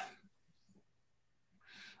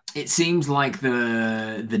seems like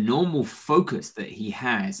the normal focus that he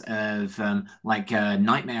has of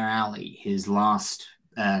Nightmare Alley, his last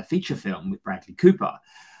feature film with Bradley Cooper,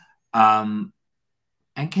 and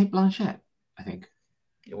Cate Blanchett, I think.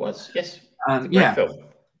 It was, yes. Film.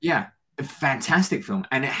 Yeah, a fantastic film.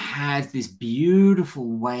 And it had this beautiful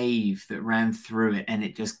wave that ran through it, and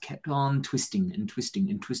it just kept on twisting and twisting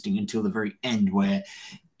and twisting until the very end, where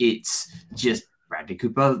it's just Bradley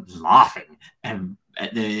Cooper laughing and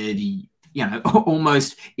at the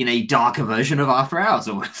almost in a darker version of After Hours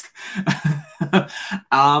almost.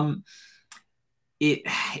 It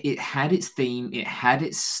had its theme, it had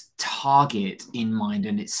its target in mind,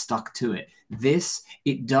 and it stuck to it.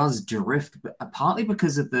 It does drift, partly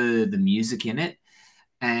because of the music in it,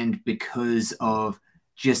 and because of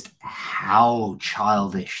just how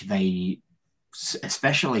childish they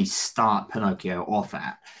especially start Pinocchio off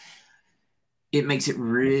at. It makes it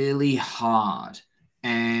really hard.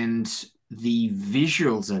 And the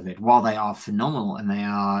visuals of it, while they are phenomenal and they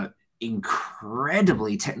are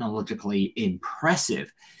incredibly technologically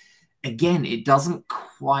impressive, again, it doesn't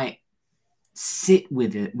quite sit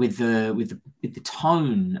with it, with the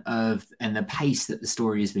tone of and the pace that the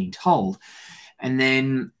story is being told. And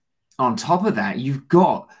then on top of that, you've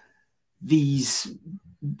got these,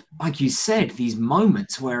 like you said, these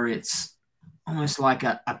moments where it's, almost like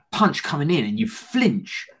a punch coming in and you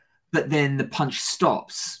flinch, but then the punch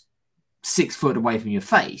stops 6 foot away from your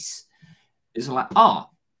face. It's like, oh,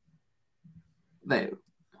 there,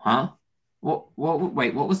 huh?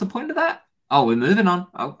 Wait, what was the point of that? Oh, we're moving on.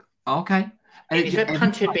 Oh, okay. And if that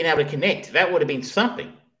punch had been able to connect, that would have been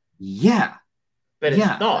something. Yeah. But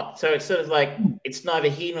it's not. So it's sort of like, it's neither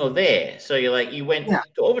here nor there. So you're like, you went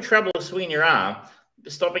to all the trouble of swinging your arm,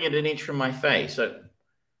 stopping it an inch from my face. So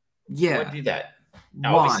why do that?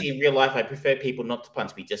 Now, obviously, in real life, I prefer people not to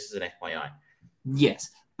punch me, just as an FYI. Yes,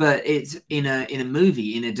 but it's in a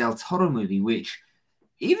movie, in a Del Toro movie, which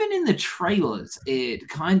even in the trailers, it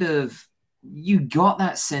kind of, you got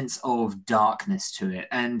that sense of darkness to it.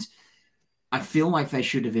 And I feel like they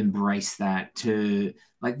should have embraced that to,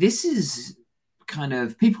 like, this is kind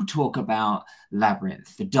of, people talk about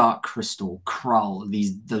Labyrinth, The Dark Crystal, Krull,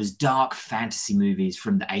 those dark fantasy movies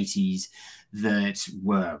from the 80s that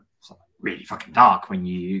were really fucking dark when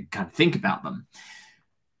you kind of think about them.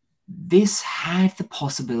 This had the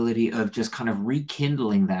possibility of just kind of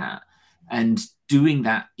rekindling that and doing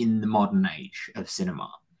that in the modern age of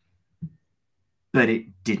cinema. But it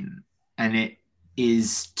didn't. And it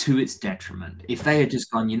is to its detriment. If they had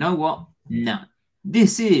just gone, you know what? No.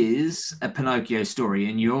 This is a Pinocchio story,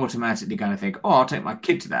 and you're automatically going to think, oh, I'll take my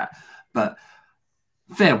kid to that. But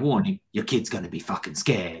fair warning, your kid's going to be fucking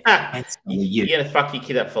scared. And so you're going to fuck your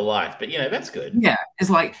kid up for life. But, that's good. Yeah. It's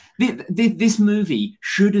like, this movie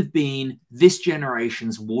should have been this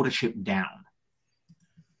generation's Watership Down.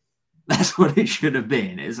 That's what it should have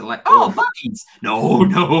been. It's like, oh, fuckies.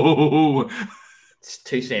 No. It's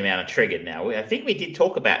too soon out of triggered now. I think we did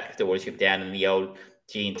talk about the Watership Down in the old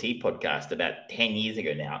G&T podcast about 10 years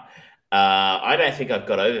ago now. I don't think I've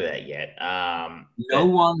got over that yet. No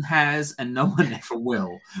one has, and no one ever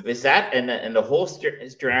will. There's that, and the horse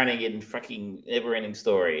is drowning in fucking never-ending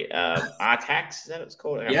story. Artax, is that what it's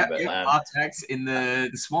called? Yeah, Artax in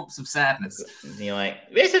the swamps of sadness. And you're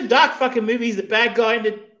like, there's some dark fucking movies. The bad guy in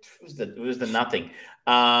it was the nothing.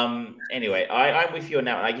 Anyway, I'm with you on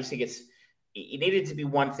that one. I just think it needed to be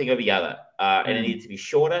one thing or the other, and it needed to be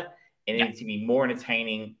shorter, and it needed to be more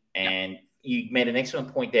entertaining. And you made an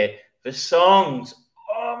excellent point there. The songs,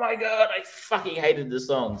 oh my god, I fucking hated the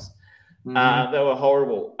songs. They were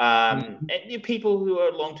horrible. And people who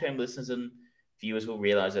are long-term listeners and viewers will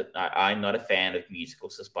realize that I'm not a fan of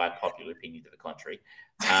musicals, despite popular opinion to the contrary.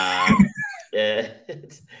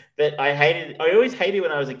 But I always hated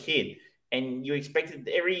when I was a kid. And you expected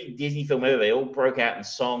every Disney film ever, they all broke out in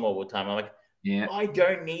song all the time. I'm like, I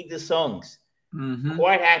don't need the songs.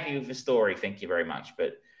 Quite happy with the story, thank you very much.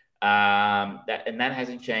 But that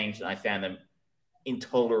hasn't changed, and I found them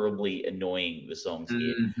intolerably annoying, the songs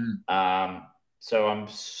here. So I'm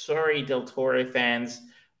sorry, Del Toro fans.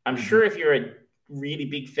 I'm sure if you're a really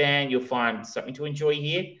big fan, you'll find something to enjoy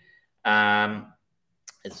here.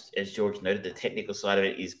 As George noted, the technical side of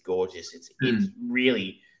it is gorgeous. It's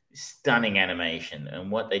really stunning animation,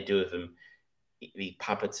 and what they do with them, the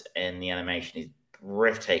puppets and the animation, is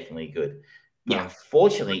breathtakingly good. But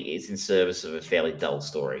unfortunately, it's in service of a fairly dull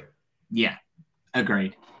story. Yeah,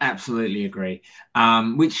 agreed. Absolutely agree.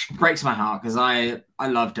 Which breaks my heart because I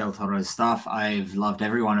love Del Toro's stuff. I've loved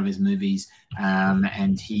every one of his movies,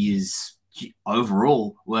 and he is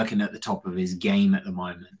overall working at the top of his game at the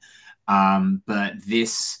moment. But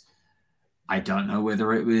this, I don't know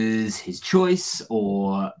whether it was his choice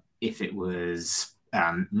or if it was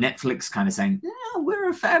Netflix kind of saying, we're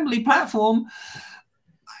a family platform.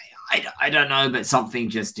 I don't know, but something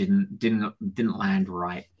just didn't land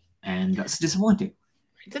right, and that's disappointing.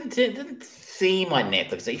 It didn't seem like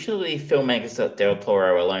Netflix. They should leave filmmakers like Del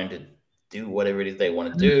Toro alone to do whatever it is they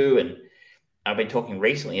want to do. And I've been talking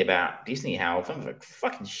recently about Disney, how I'm like,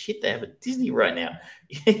 fucking shit they have at Disney right now.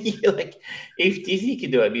 You're like, if Disney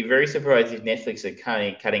can do it, I'd be very surprised if Netflix are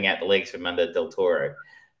cutting out the legs from under Del Toro.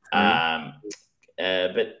 But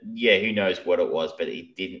yeah, who knows what it was, but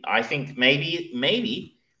it didn't. I think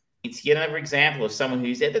maybe it's yet another example of someone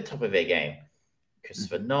who's at the top of their game.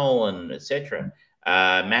 Christopher Nolan, etc.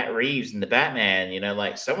 Matt Reeves and the Batman,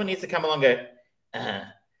 like someone needs to come along and go,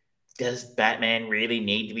 does Batman really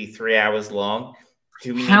need to be 3 hours long?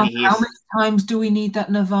 Do we how many times do we need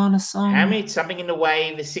that Nirvana song? How many? Something in the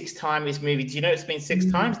way, the sixth time this movie. Do you know it's been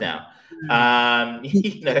 6 times now? Like,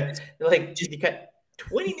 did you cut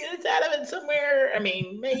 20 minutes out of it somewhere? I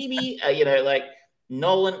mean, maybe, like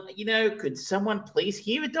Nolan, could someone please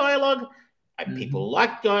hear the dialogue? People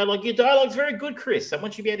like dialogue. Your dialogue's very good, Chris.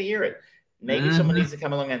 Someone should be able to hear it. Maybe someone needs to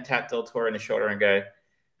come along and tap Del Toro in the shoulder and go,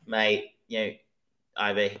 mate,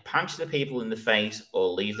 either punch the people in the face or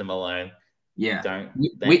leave them alone. Yeah. Don't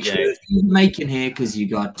Which you know, movie are you making here? Because you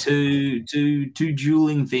got two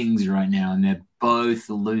dueling things right now, and they're both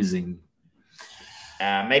losing.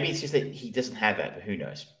 maybe it's just that he doesn't have that, but who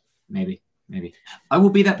knows? Maybe. I will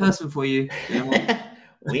be that person for you.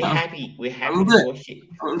 We're happy. We're I happy will to do it. watch it.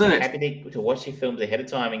 I will do We're it. happy to watch your films ahead of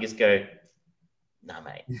time and just go, nah,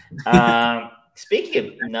 mate. Speaking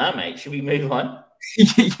of nah, mate, should we move on?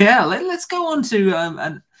 Yeah, let's go on to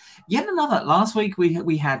and yet another. Last week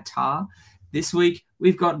we had Tar. This week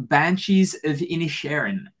we've got Banshees of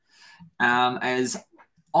Inisherin as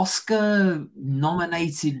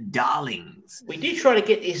Oscar-nominated darlings. We do try to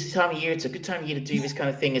get this time of year. It's a good time of year to do this kind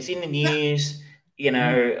of thing. It's in the news. You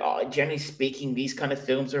know, generally speaking, these kind of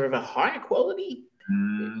films are of a higher quality.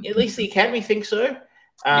 At least the Academy thinks so.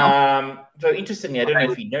 So interestingly, I don't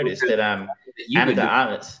know if you noticed that Ana de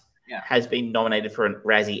Armas has been nominated for a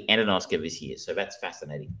Razzie and an Oscar this year. So that's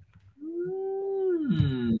fascinating.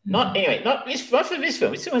 Not for this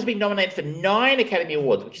film. This film has been nominated for 9 Academy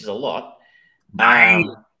Awards, which is a lot.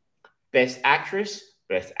 Best Actress,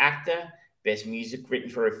 Best Actor, Best Music Written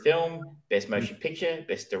for a Film, Best Motion Picture,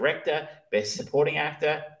 Best Director, Best Supporting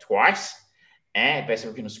Actor twice, and Best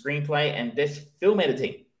Original Screenplay, and Best Film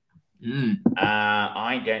Editing.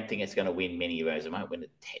 I don't think it's going to win many of those. It might win a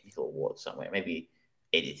technical award somewhere, maybe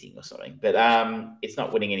editing or something, but it's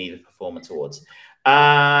not winning any of the performance awards.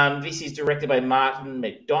 This is directed by Martin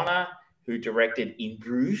McDonagh, who directed In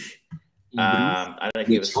Bruges. I don't know if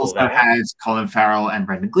you ever saw that one. Has Colin Farrell and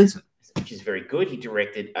Brendan Gleeson, which is very good. He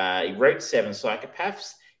directed. He wrote Seven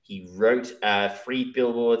Psychopaths. He wrote 3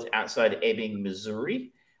 Billboards Outside Ebbing,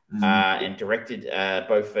 Missouri, and directed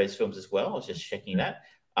both of those films as well. I was just checking that.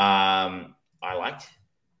 I liked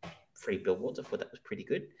 3 Billboards. I thought that was pretty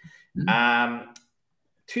good.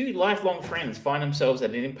 2 lifelong friends find themselves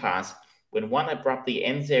at an impasse when one abruptly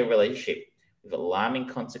ends their relationship with alarming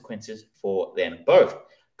consequences for them both.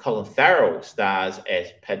 Colin Farrell stars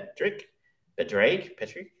as Patrick. I'm going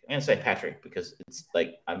to say Patrick because it's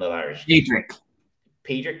like I'm not Irish. Patrick.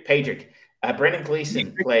 Brendan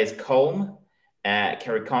Gleeson plays Colm.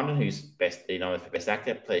 Kerry Condon, who's nominated for Best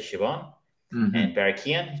Actor, plays Siobhan. And Barry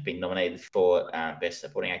Keoghan, who's been nominated for Best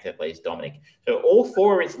Supporting Actor, plays Dominic. So all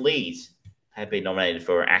 4 of its leads have been nominated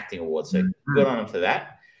for acting awards. So good on them for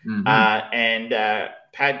that. And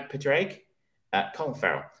Patrick, Colin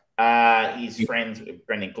Farrell. He's friends with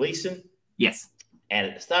Brendan Gleeson. Yes. And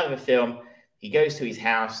at the start of the film, he goes to his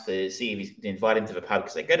house to see if he's invited to the pub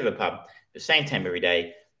because they go to the pub the same time every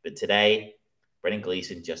day. But today, Brendan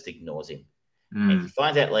Gleeson just ignores him. And he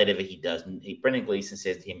finds out later that he doesn't. Brendan Gleeson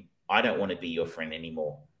says to him, I don't want to be your friend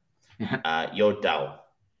anymore. You're dull.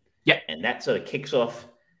 Yeah. And that sort of kicks off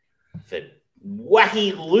the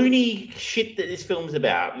wacky, loony shit that this film's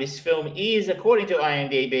about. This film is, according to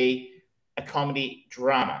IMDb, a comedy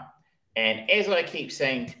drama. And as I keep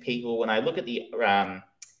saying to people, when I look at the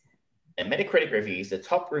Metacritic reviews, the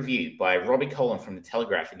top review by Robbie Collin from The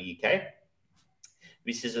Telegraph in the UK,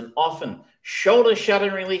 this is an often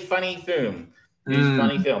shoulder-shudderingly funny film.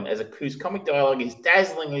 Whose comic dialogue is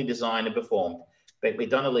dazzlingly designed and performed, but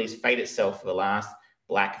McDonagh leaves fate itself for the last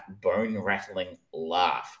black bone-rattling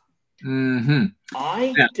laugh. We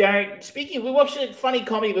watched a funny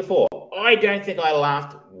comedy before. I don't think I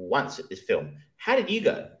laughed once at this film. How did you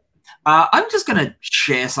go? I'm just going to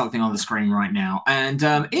share something on the screen right now, and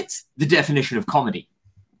it's the definition of comedy.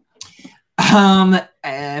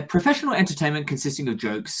 Professional entertainment consisting of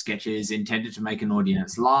jokes, sketches intended to make an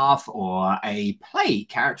audience laugh, or a play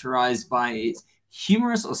characterized by its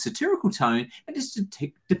humorous or satirical tone and its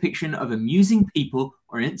depiction of amusing people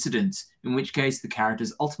or incidents, in which case the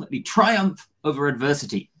characters ultimately triumph over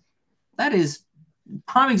adversity. That is a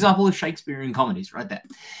prime example of Shakespearean comedies right there.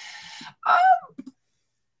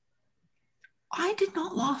 I did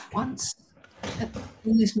not laugh once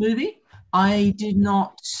in this movie. I did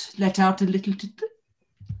not let out a little tittle.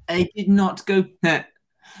 I did not go,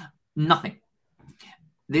 nothing.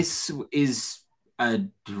 This is a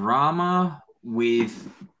drama with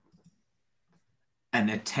an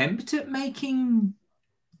attempt at making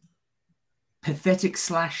pathetic /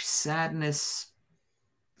 sadness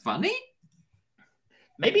funny.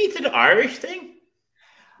 Maybe it's an Irish thing.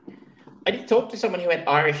 I did talk to someone who had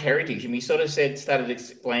Irish heritage, and we sort of started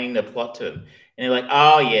explaining the plot to them. And they're like,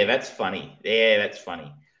 oh, yeah, that's funny. Yeah, that's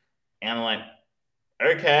funny. And I'm like,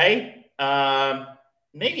 okay.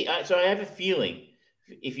 Maybe. So I have a feeling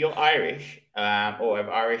if you're Irish or have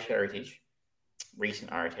Irish heritage,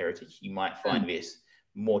 recent Irish heritage, you might find this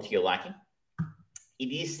more to your liking. It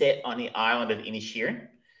is set on the island of Inisherin,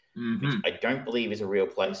 which I don't believe is a real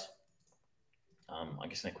place. I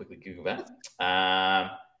guess I quickly Google that. I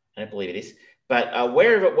don't believe it is. But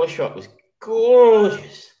wherever it was shot was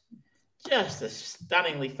gorgeous, just a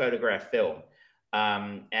stunningly photographed film.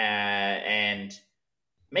 And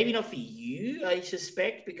maybe not for you, I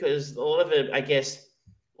suspect, because a lot of it, I guess,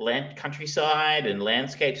 countryside and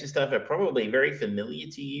landscapes and stuff are probably very familiar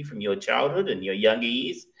to you from your childhood and your younger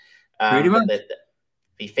years. Pretty much.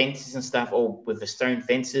 The fences and stuff, all with the stone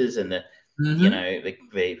fences and the Mm-hmm. you know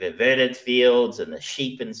the verdant fields and the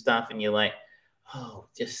sheep and stuff, and you're like, oh,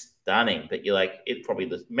 just stunning. But you're like, it probably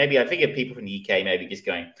looks. Maybe I figure people from the UK maybe just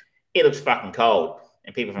going, it looks fucking cold,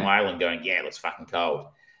 and people from Ireland going, yeah, it looks fucking cold.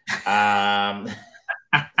 But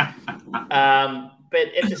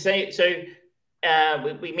at the same, so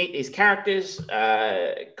we meet these characters.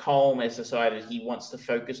 Colm has decided he wants to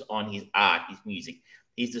focus on his art, his music.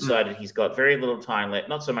 He's decided he's got very little time left,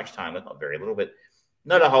 not so much time left, not very little, but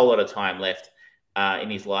not a whole lot of time left in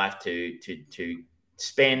his life to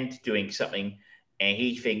spend doing something. And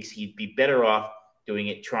he thinks he'd be better off doing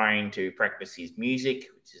it, trying to practice his music,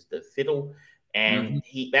 which is the fiddle. And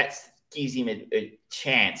that gives him a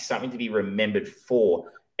chance, something to be remembered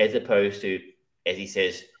for, as opposed to, as he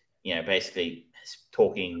says, basically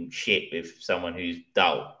talking shit with someone who's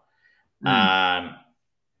dull.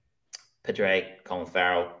 Padraig, Colin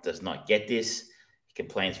Farrell, does not get this. He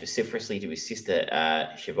complains vociferously to his sister,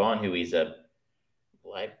 Siobhan, who is a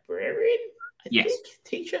librarian, I think,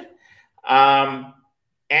 teacher. And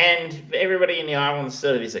everybody in the island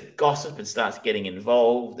sort of is a gossip and starts getting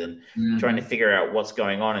involved and trying to figure out what's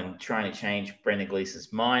going on and trying to change Brendan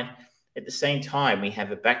Gleeson's mind. At the same time, we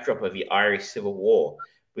have a backdrop of the Irish Civil War,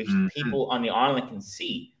 which people on the island can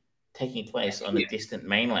see taking place on the distant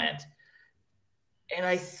mainland. And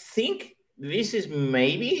I think this is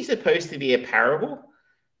maybe supposed to be a parable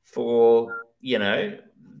for,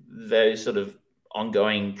 those sort of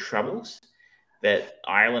ongoing troubles that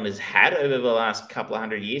Ireland has had over the last couple of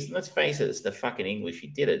 100 years. And let's face it, it's the fucking English who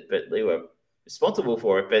did it, but they were responsible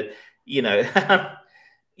for it. But,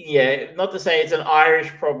 not to say it's an Irish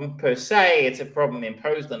problem per se, it's a problem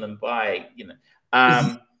imposed on them by,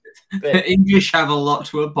 but the English have a lot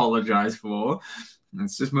to apologize for.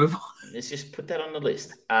 Let's just move on. Let's just put that on the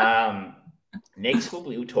list. Next, we'll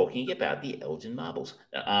be talking about the Elgin Marbles.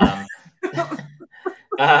 But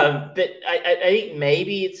I think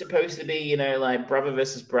maybe it's supposed to be, like brother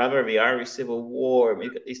versus brother, the Irish Civil War.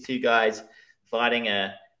 We've got these two guys fighting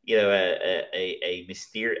a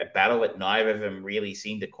battle that neither of them really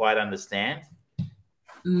seem to quite understand.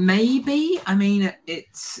 Maybe. I mean,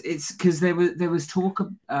 it's because there was talk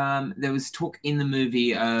in the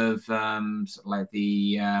movie of sort of like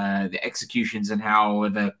the executions and how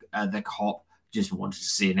the cop just wanted to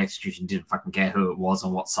see an execution, didn't fucking care who it was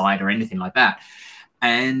on what side or anything like that,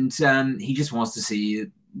 and he just wants to see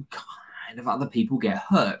kind of other people get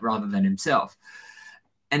hurt rather than himself.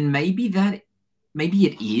 And maybe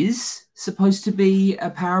it is supposed to be a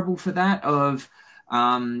parable for that of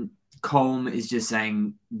Colm is just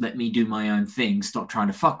saying, let me do my own thing, stop trying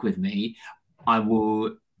to fuck with me. I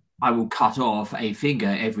will cut off a finger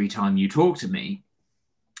every time you talk to me.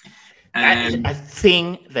 That is a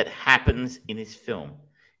thing that happens in this film.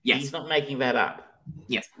 Yes. He's not making that up.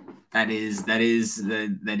 Yes. That is the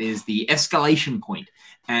escalation point.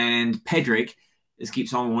 And Pedrick just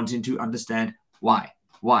keeps on wanting to understand why.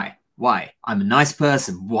 I'm a nice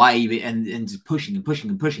person. Why? And just pushing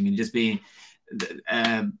and just being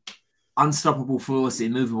unstoppable force,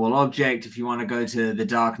 immovable object. If you want to go to the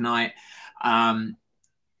Dark Knight,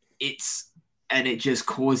 it just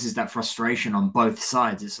causes that frustration on both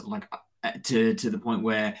sides. It's like to the point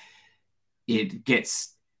where it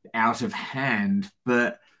gets out of hand,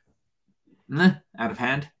 but out of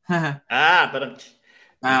hand. But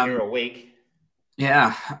you're a week.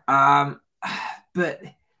 Yeah, but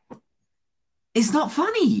it's not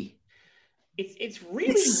funny. It's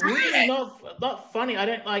really not funny. I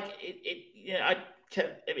don't like it.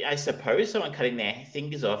 I suppose someone cutting their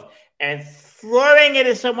fingers off and throwing it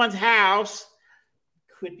at someone's house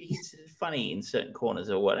could be considered funny in certain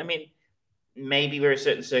corners or what. I mean, maybe there are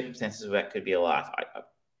certain circumstances where that could be a laugh. I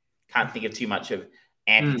can't think of too much of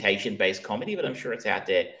amputation-based comedy, but I'm sure it's out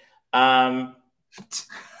there. But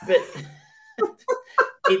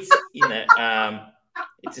it's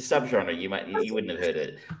it's a subgenre. You wouldn't have heard of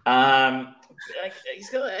it. I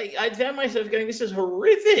found myself going, this is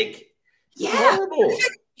horrific. It's horrible.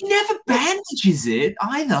 He never bandages it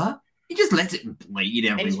either. He just lets it bleed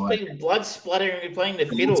everywhere. And he's playing blood splattering, playing the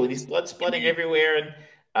fiddle, and he's blood splattering everywhere.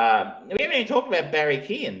 And we haven't even talked about Barry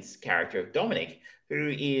Keoghan's character of Dominic, who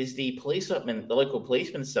is the policeman, the local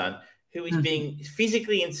policeman's son, who is being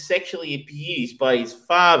physically and sexually abused by his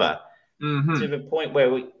father to the point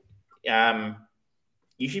where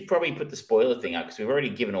you should probably put the spoiler thing up because we've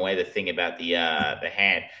already given away the thing about the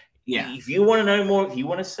hand. Yeah. If you want to know more, if you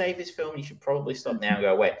want to save this film, you should probably stop now and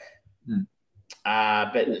go away. Mm.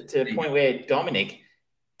 But to the point where Dominic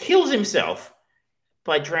kills himself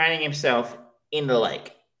by drowning himself in the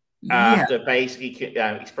lake after basically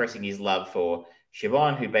expressing his love for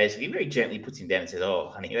Siobhan, who basically very gently puts him down and says,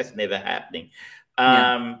 "Oh, honey, that's never happening."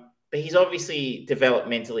 But he's obviously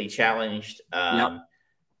developmentally challenged.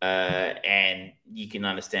 And you can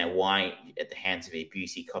understand why, at the hands of the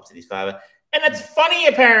abuse, he cops at his father. And that's funny,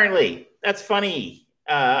 apparently. That's funny.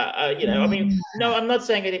 I mean, no, I'm not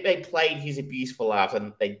saying that they played his abuse for laughs,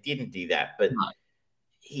 and they didn't do that. But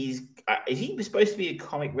is he supposed to be a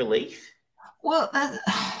comic relief? Well, that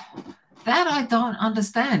I don't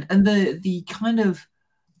understand. And the kind of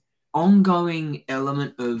ongoing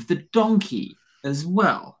element of the donkey as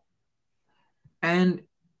well. And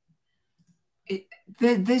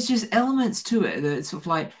there's just elements to it that it's sort of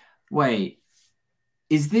like, wait,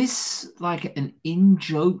 is this like an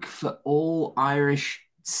in-joke for all Irish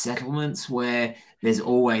settlements where there's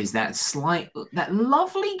always that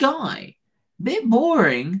lovely guy, a bit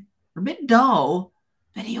boring, a bit dull,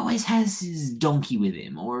 but he always has his donkey with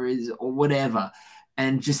him or whatever,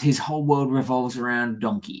 and just his whole world revolves around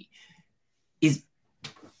donkey.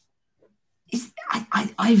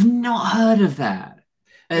 I've not heard of that.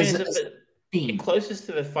 The closest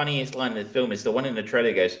to the funniest line in the film is the one in the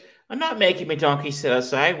trailer goes, "I'm not making my donkey sit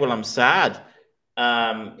outside while I'm sad."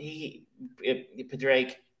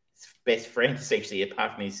 Padraig's best friend, essentially,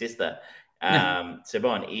 apart from his sister,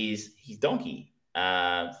 Siobhan, is his donkey.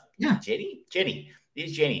 Jenny. This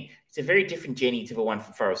is Jenny. It's a very different Jenny to the one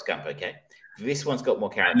from Forrest Gump. Okay, this one's got more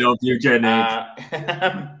character. I love you, Jenny.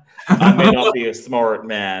 I may not be a smart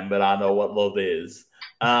man, but I know what love is.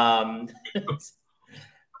 And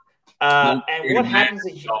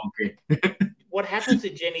what happens to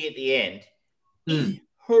Jenny at the end is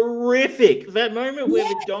horrific. That moment where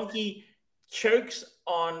the donkey chokes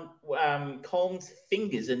on Colm's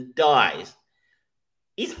fingers and dies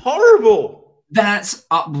is horrible. That's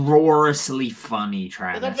uproariously funny,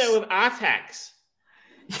 Travis. I love that with Artax.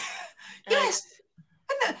 Yes.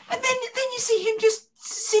 And then you see him just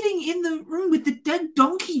sitting in the room with the dead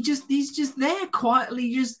donkey. He's just there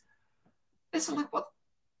quietly. It's like, what?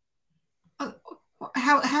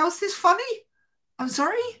 How's this funny? I'm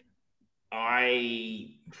sorry.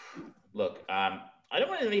 I don't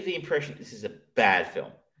want to leave the impression this is a bad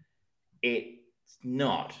film. It's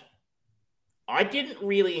not. I didn't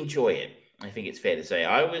really enjoy it. I think it's fair to say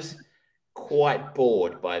I was quite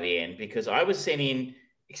bored by the end because I was sent in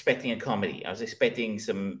expecting a comedy. I was expecting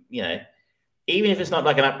some, even if it's not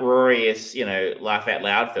like an uproarious, laugh out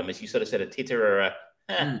loud film, as you sort of said, a titter or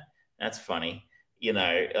that's funny.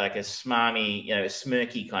 Like a smarmy, a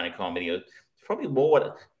smirky kind of comedy, or probably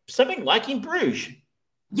more something like In Bruges,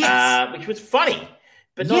 which was funny,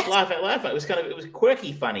 but not laugh out loud. It was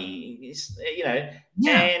quirky funny,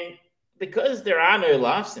 and because there are no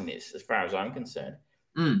laughs in this, as far as I'm concerned,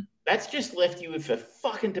 that's just left you with a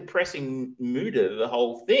fucking depressing mood of the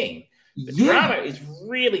whole thing. The drama is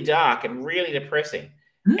really dark and really depressing,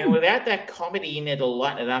 and without that comedy in there to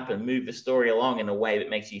lighten it up and move the story along in a way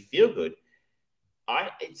that makes you feel good.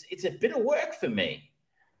 It's a bit of work for me.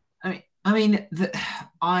 I mean,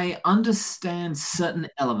 I understand certain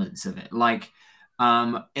elements of it, like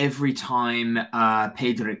every time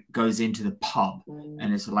Pedro goes into the pub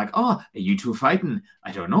and it's like, "Oh, are you two fighting?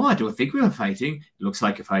 I don't know. I don't think we're fighting. It looks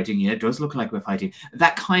like you're fighting. Yeah, it does look like we're fighting."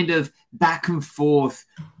 That kind of back and forth.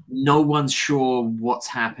 No one's sure what's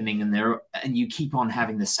happening, and you keep on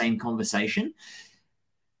having the same conversation.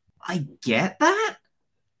 I get that,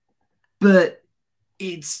 but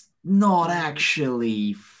it's not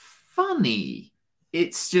actually funny.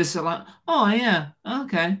 It's just like, oh yeah,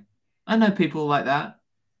 okay, I know people like that.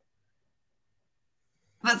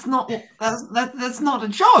 That's not a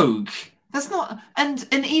joke. That's not, and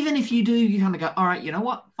even if you do, you kind of go, all right, you know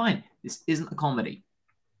what? Fine, this isn't a comedy.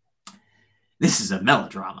 This is a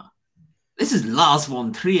melodrama. This is Lars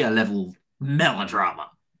von Trier level melodrama.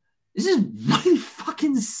 This is really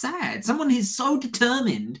fucking sad. Someone is so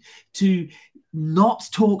determined to not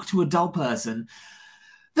talk to a dull person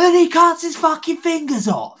that he cuts his fucking fingers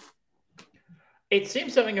off. It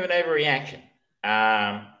seems something of an overreaction.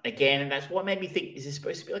 Again, and that's what made me think, is this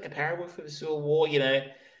supposed to be like a parable for the Civil War? You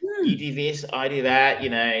do this, I do that.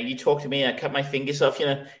 You talk to me, I cut my fingers off.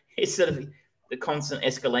 It's sort of the constant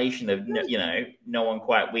escalation of, no one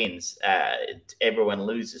quite wins. Everyone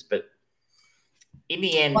loses. But in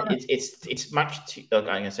the end, it's much too, look,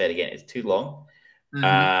 I'm going to say it again, it's too long.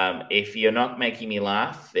 If you're not making me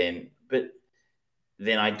laugh, then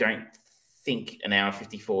I don't think an hour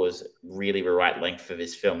 54 is really the right length for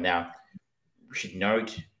this film. Now, we should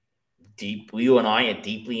note, you and I are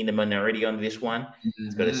deeply in the minority on this one.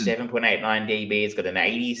 It's got a 7.89 DB. It's got an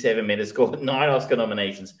 87 Metascore, 9 Oscar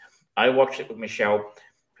nominations. I watched it with Michelle,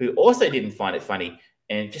 who also didn't find it funny.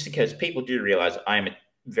 And just because people do realize I'm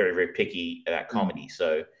very, very picky about comedy.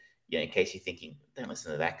 So, in case you're thinking, don't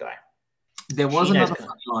listen to that guy. There was another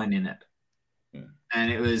funny line in it. And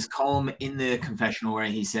it was Colm in the confessional where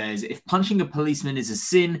he says, if punching a policeman is a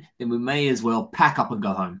sin, then we may as well pack up and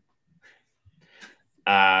go home.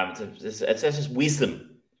 It's just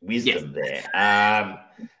wisdom yes. There.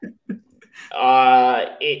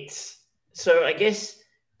 It's so I guess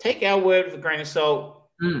take our word with a grain of salt.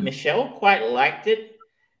 Michelle quite liked it,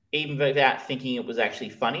 even without thinking it was actually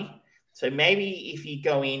funny. So maybe if you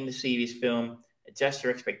go in to see this film, adjust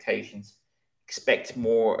your expectations. Expect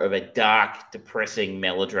more of a dark, depressing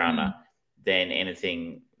melodrama than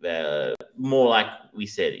anything more like we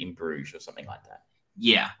said in Bruges or something like that.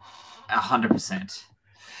 Yeah, 100%.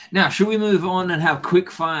 Now, should we move on and have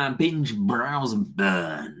quickfire binge browse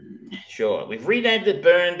burn? Sure. We've renamed it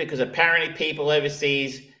Burn because apparently people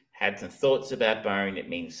overseas had some thoughts about Burn. It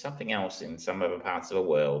means something else in some other parts of the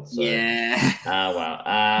world. So,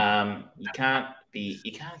 yeah. You can't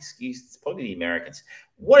excuse, it's probably the Americans.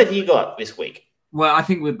 What have you got this week? Well, I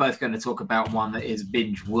think we're both going to talk about one that is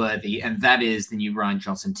binge worthy, and that is the new Rian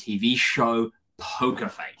Johnson TV show, Poker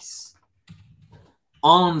Face.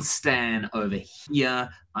 On Stan over here,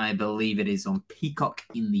 I believe it is on Peacock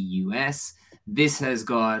in the US. This has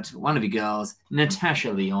got one of your girls,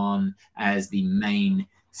 Natasha Lyonne, as the main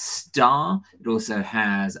star. It also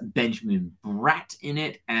has Benjamin Bratt in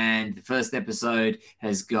it, and the first episode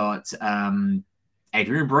has got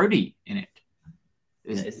Adrian Brody in it.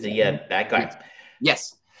 It's the bad guy.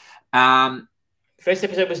 Yes. First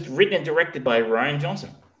episode was written and directed by Rian Johnson.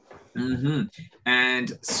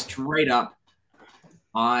 And straight up,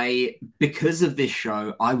 because of this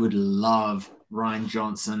show, I would love Rian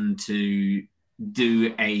Johnson to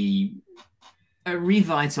do a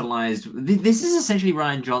revitalized. This is essentially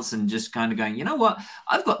Rian Johnson just kind of going, you know what?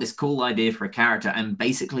 I've got this cool idea for a character, and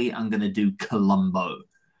basically I'm going to do Columbo.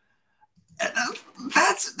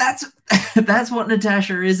 That's what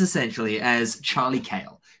Natasha is essentially as Charlie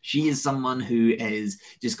Cale. She is someone who has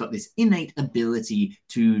just got this innate ability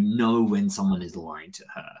to know when someone is lying to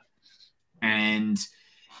her. And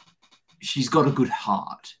she's got a good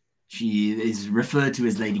heart. She is referred to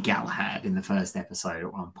as Lady Galahad in the first episode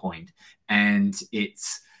at one point. And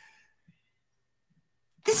this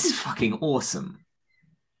is fucking awesome.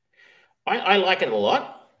 I like it a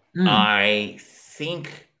lot. I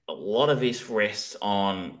think a lot of this rests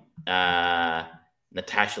on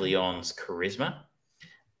Natasha Lyonne's charisma,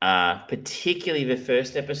 particularly the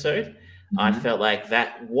first episode. I felt like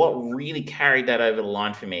that what really carried that over the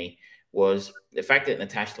line for me was the fact that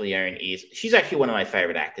Natasha Lyonne she's actually one of my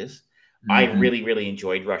favorite actors. I really, really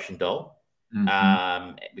enjoyed Russian Doll,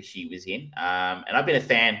 which she was in. And I've been a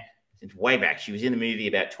fan since way back. She was in a movie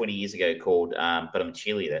about 20 years ago called But I'm a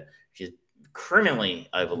Cheerleader, which is criminally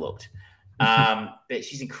overlooked. But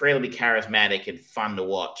she's incredibly charismatic and fun to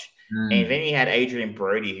watch. And then you had Adrian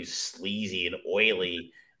Brody, who's sleazy and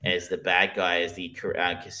oily as the bad guy, as the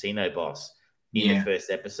casino boss in the first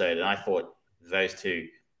episode. And I thought those two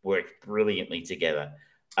worked brilliantly together.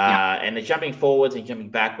 And the jumping forwards and jumping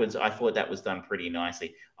backwards, I thought that was done pretty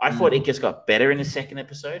nicely. I thought it just got better in the second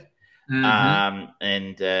episode.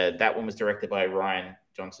 And that one was directed by Rian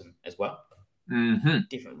Johnson as well.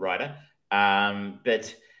 Different writer.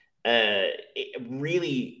 But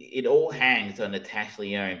it all hangs on Natasha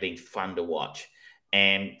Lyonne being fun to watch.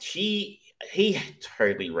 And he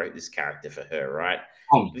totally wrote this character for her, right?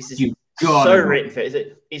 This is so written for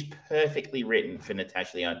it's perfectly written for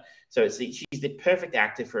Natasha Lyonne. So she's the perfect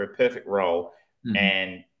actor for a perfect role.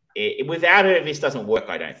 And without her, this doesn't work,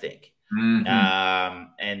 I don't think.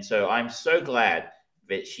 And so I'm so glad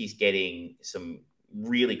that she's getting some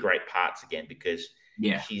really great parts again, because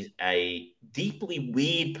she's a deeply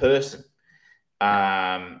weird person.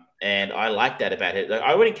 And I like that about her.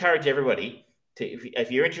 I would encourage everybody to,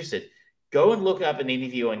 if you're interested, go and look up an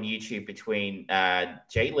interview on YouTube between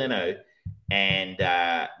Jay Leno and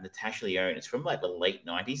Natasha Lyonne. It's from like the late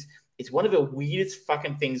 90s. It's one of the weirdest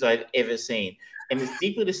fucking things I've ever seen. And it's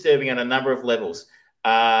deeply disturbing on a number of levels.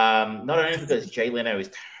 Not only because Jay Leno is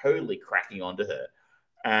totally cracking onto her.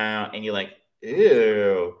 And you're like,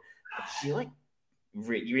 ew. She's like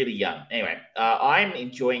really young. Anyway, I'm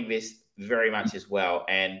enjoying this very much as well.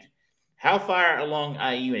 And how far along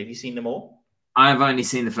are you? Have you seen them all? I've only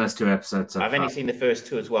seen the first 2 episodes. I've only seen the first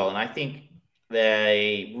 2 as well. And I think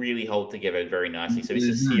They really hold together very nicely. So this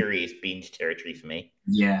is serious binge territory for me.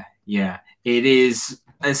 Yeah. It is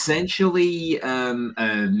essentially a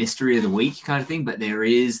mystery of the week kind of thing, but there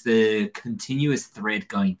is the continuous thread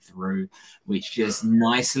going through, which just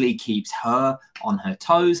nicely keeps her on her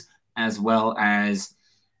toes, as well as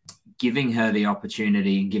giving her the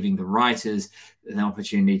opportunity and giving the writers an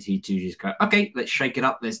opportunity to just go, okay, let's shake it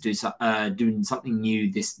up. Let's do doing something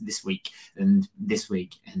new this week and this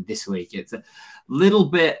week and this week. It's a little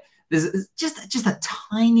bit. There's just a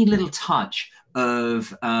tiny little touch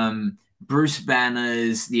of Bruce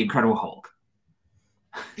Banner's The Incredible Hulk.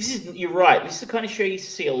 You're right. This is the kind of show you used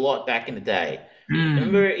to see a lot back in the day.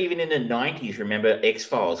 Remember, even in the 90s, remember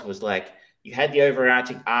X-Files was like, you had the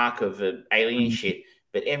overarching arc of alien shit,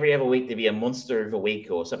 but every other week there'd be a monster of a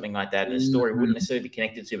week or something like that, and the story wouldn't necessarily be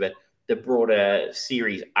connected to the broader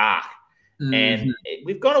series arc. And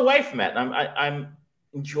we've gone away from that. I'm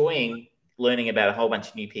enjoying learning about a whole bunch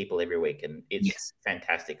of new people every week, and it's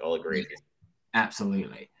fantastic. I'll agree with you.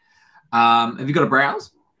 Absolutely. Have you got a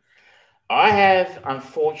browse? I have,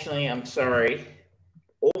 unfortunately, I'm sorry.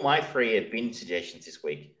 All my three have been suggestions this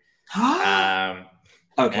week.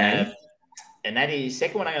 Okay. And that is,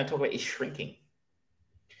 second one I'm going to talk about is Shrinking.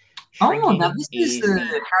 Now this is the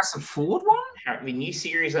Harrison Ford one? The new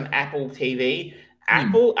series on Apple TV.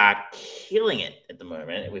 Apple are killing it at the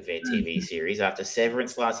moment with their TV series after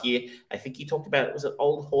Severance last year. I think you talked about, was it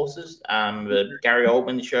Old Horses? The Gary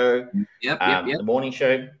Oldman show. Yep. The morning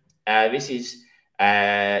show. This is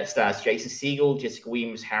stars Jason Segel, Jessica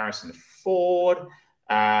Williams, Harrison Ford,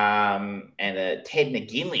 and Ted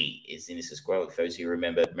McGinley is in this as well, for those who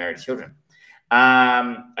remember Married to Children.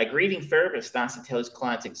 A grieving therapist starts to tell his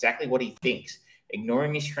clients exactly what he thinks.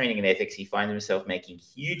 Ignoring his training and ethics, he finds himself making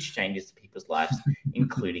huge changes to people's lives,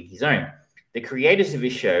 including his own. The creators of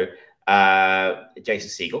this show, Jason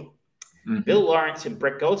Segel, Bill Lawrence, and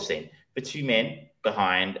Brett Goldstein, the two men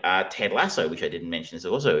behind Ted Lasso, which I didn't mention, is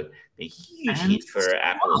also a huge hit for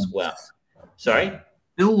Apple as well. Sorry?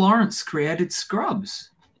 Bill Lawrence created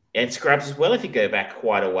Scrubs. And Scrubs as well, if you go back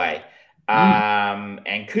quite a way.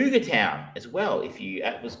 And Cougar Town as well,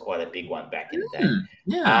 that was quite a big one back in the day.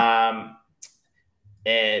 Yeah.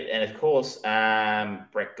 And of course,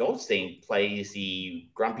 Brett Goldstein plays the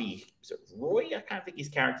grumpy, is it Roy? I can't think his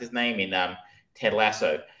character's name in Ted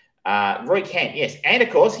Lasso. Roy Kent, yes. And of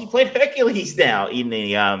course, he played Hercules now in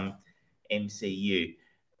the MCU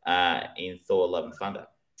in Thor: Love and Thunder.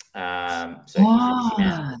 That's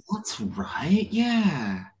right.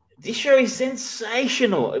 Yeah. This show is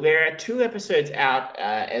sensational. There are 2 episodes out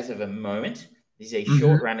as of a moment. This is a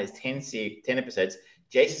short run. It's 10 episodes.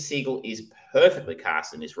 Jason Segel is perfectly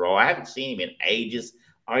cast in this role. I haven't seen him in ages.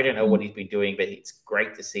 I don't know what he's been doing, but it's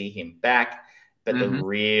great to see him back. But the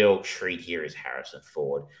real treat here is Harrison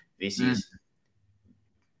Ford. This is,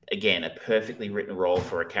 again, a perfectly written role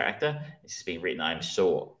for a character. This has been written, I'm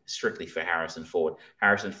sure, strictly for Harrison Ford.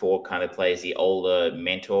 Harrison Ford kind of plays the older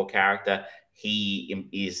mentor character.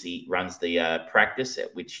 He runs the practice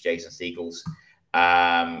at which Jason Segel's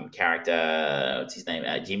character, what's his name,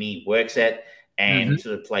 Jimmy, works at, and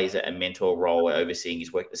sort of plays a mentor role overseeing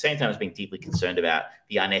his work, at the same time as being deeply concerned about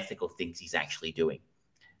the unethical things he's actually doing.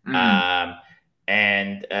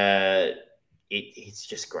 It's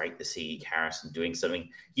just great to see Harrison doing something.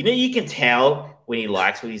 You can tell when he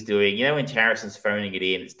likes what he's doing. When Harrison's phoning it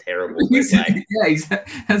in, it's terrible.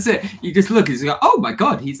 That's it. You just look and you go, oh my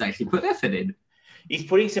God, he's actually put effort in. He's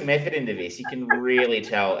putting some effort into this. You can really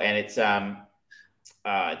tell. And it's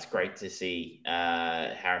great to see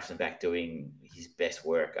Harrison back doing his best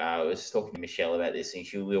work. I was talking to Michelle about this, and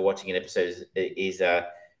we were watching an episode. He's got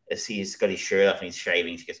his shirt off and he's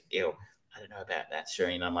shaving. She goes, ew, I don't know about that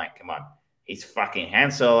shirt. And I'm like, come on. He's fucking Han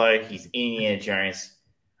Solo. He's Indiana Jones.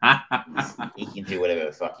 He can do whatever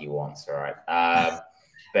the fuck he wants, all right?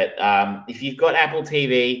 But if you've got Apple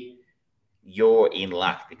TV, you're in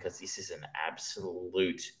luck because this is an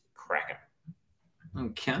absolute cracker.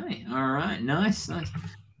 Okay, all right. Nice.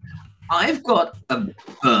 I've got a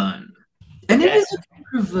burn. And it is a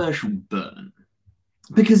controversial burn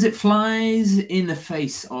because it flies in the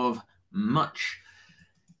face of much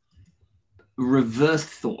reverse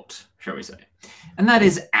thought, shall we say. And that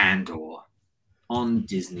is Andor on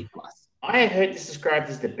Disney+. I have heard this described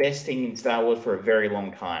as the best thing in Star Wars for a very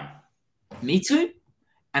long time. Me too.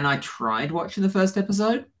 And I tried watching the first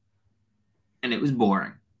episode, and it was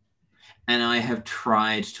boring. And I have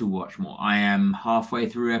tried to watch more. I am halfway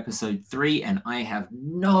through episode 3, and I have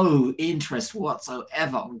no interest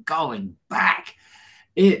whatsoever on going back.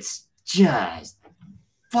 It's just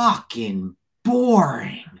fucking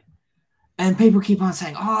boring. And people keep on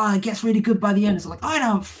saying, oh, it gets really good by the end. It's like, I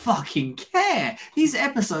don't fucking care. These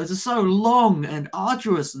episodes are so long and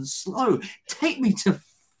arduous and slow. Take me to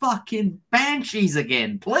fucking Banshees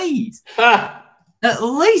again, please. At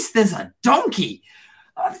least there's a donkey.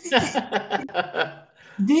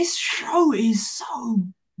 This show is so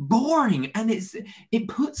boring, and it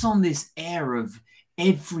puts on this air of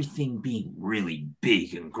everything being really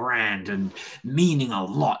big and grand and meaning a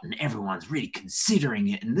lot, and everyone's really considering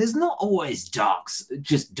it, and there's not always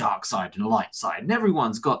just dark side and light side, and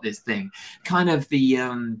everyone's got this thing, kind of the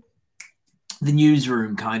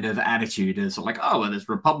newsroom kind of attitude is like, oh, well, there's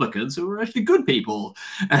Republicans who are actually good people,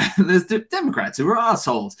 and there's Democrats who are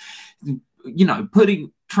assholes, you know,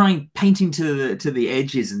 painting to the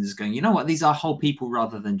edges and just going, you know what, these are whole people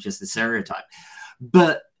rather than just the stereotype.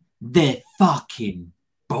 But they're fucking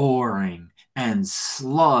boring and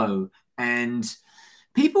slow, and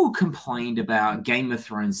people complained about Game of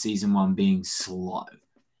Thrones season 1 being slow.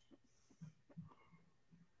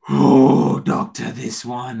 Oh, Doctor, this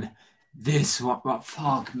one,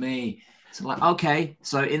 fuck me. So like, okay,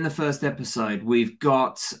 so in the first episode, we've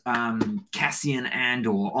got Cassian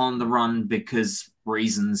Andor on the run because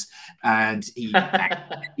reasons, and he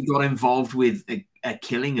got involved with a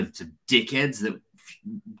killing of some dickheads that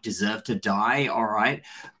deserve to die. All right,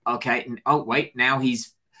 okay. Oh wait, now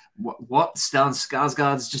he's what? Stellan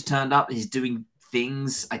Skarsgård's just turned up. He's doing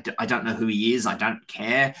things. I don't know who he is. I don't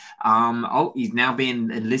care. Oh, he's now being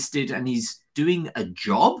enlisted and he's doing a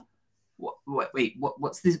job. Wait,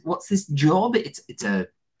 what's this job? It's a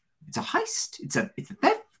heist. It's a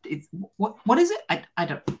theft. It's what is it? I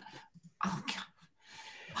don't. Oh God.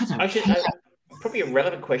 I don't. Actually, probably a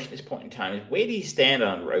relevant question at this point in time is, where do you stand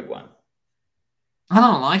on Rogue One? I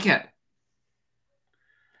don't like it.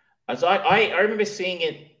 As I remember seeing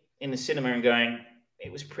it in the cinema and going, it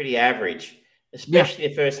was pretty average, especially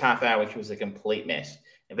the first half hour, which was a complete mess.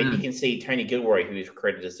 And then you can see Tony Gilroy, who is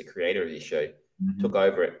credited as the creator of this show, took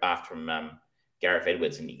over it after Gareth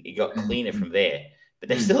Edwards, and he got cleaner from there. But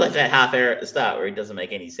they still have that half hour at the start where it doesn't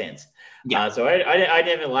make any sense. Yeah. So I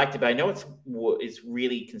never liked it, but I know it's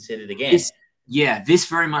really considered again. This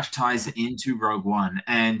very much ties into Rogue One,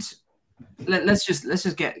 and let's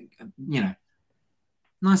just get, you know,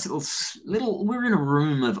 nice little. We're in a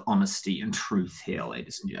room of honesty and truth here,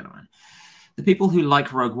 ladies and gentlemen. The people who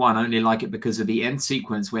like Rogue One only like it because of the end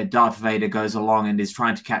sequence where Darth Vader goes along and is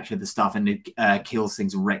trying to capture the stuff and it kills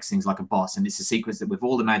things and wrecks things like a boss. And it's a sequence that we've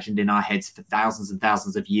all imagined in our heads for thousands and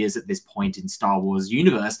thousands of years at this point in Star Wars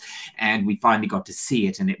universe. And we finally got to see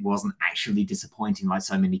it, and it wasn't actually disappointing like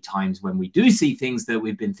so many times when we do see things that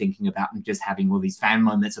we've been thinking about and just having all these fan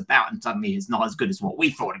moments about, and suddenly it's not as good as what we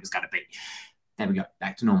thought it was going to be. There we go.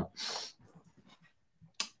 Back to normal.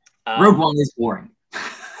 Rogue One is boring.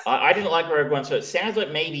 I didn't like Rogue One, so it sounds like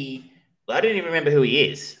maybe I don't even remember who he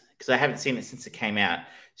is because I haven't seen it since it came out.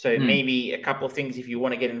 So maybe a couple of things if you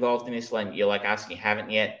want to get involved in this, like you're like us and you haven't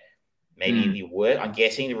yet. Maybe you were. I'm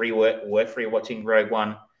guessing to worth rewatching Rogue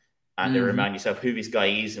One to remind yourself who this guy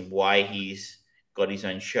is and why he's got his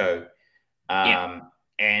own show.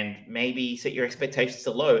 And maybe set your expectations to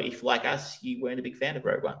low if, like us, you weren't a big fan of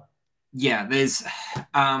Rogue One. Yeah, there's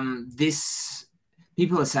this.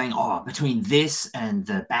 People are saying, oh, between this and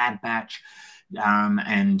the Bad Batch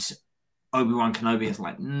and Obi-Wan Kenobi, it's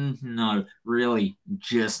like, no, really,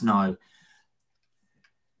 just no.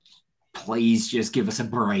 Please just give us a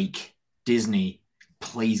break. Disney,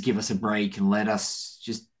 please give us a break and let us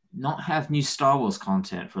just not have new Star Wars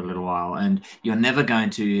content for a little while. And you're never going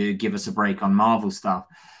to give us a break on Marvel stuff.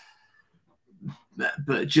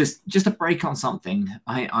 But just a break on something.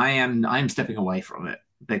 I am stepping away from it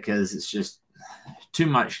because it's just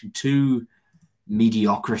too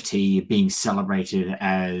mediocrity being celebrated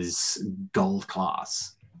as gold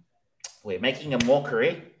class. We're making a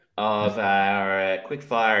mockery of our quick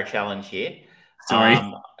fire challenge here. Sorry.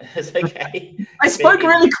 It's okay. I spoke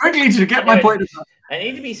really quickly to get my point across. I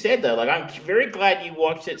need to be said though, like I'm very glad you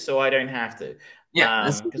watched it so I don't have to.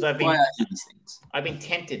 Yeah, because I've been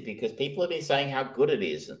tempted because people have been saying how good it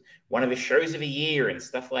is and one of the shows of the year and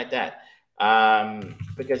stuff like that.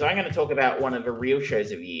 Because I'm going to talk about one of the real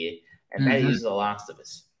shows of the year, and that is The Last of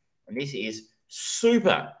Us. And this is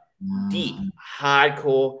super deep,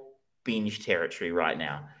 hardcore binge territory right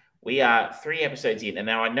now. We are 3 episodes in, and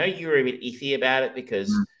now I know you were a bit iffy about it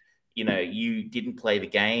because, you know, you didn't play the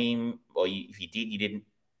game, or if you did, you didn't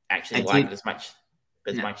actually like it as much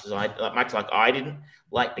as I didn't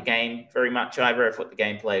like the game very much either. I thought the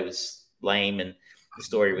gameplay was lame and the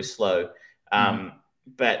story was slow.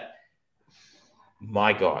 But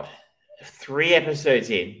my God, 3 episodes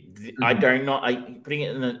in, I don't know. Putting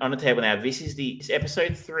it on the table now. This is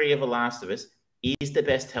episode 3 of The Last of Us is the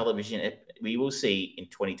best television we will see in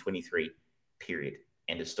 2023. Period.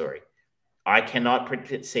 End of story. I cannot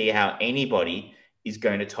see how anybody is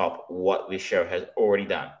going to top what this show has already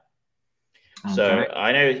done. Okay. So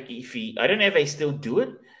I know I don't know if they still do it,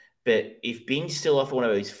 but if Binge still offer one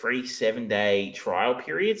of those free 7-day trial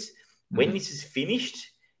periods, when this is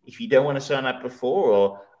finished, if you don't want to sign up before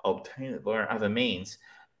or obtain it via other means,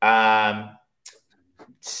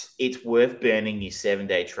 it's worth burning your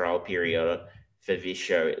 7-day trial period for this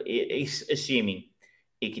show, assuming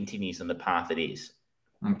it continues on the path it is.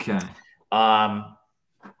 Okay.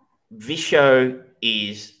 This show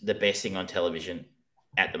is the best thing on television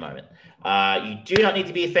at the moment. You do not need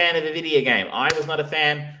to be a fan of a video game. I was not a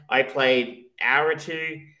fan. I played an hour or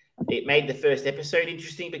two. It made the first episode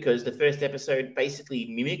interesting because the first episode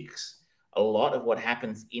basically mimics a lot of what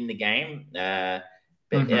happens in the game. After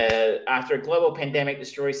a global pandemic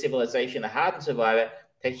destroys civilization, a hardened survivor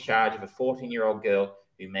takes charge of a 14-year-old girl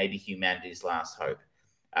who may be humanity's last hope.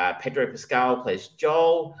 Pedro Pascal plays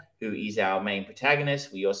Joel, who is our main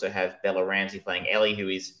protagonist. We also have Bella Ramsey playing Ellie, who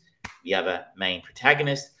is the other main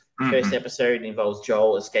protagonist. The first episode involves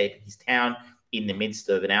Joel escaping his town in the midst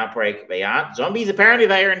of an outbreak. They aren't zombies. Apparently,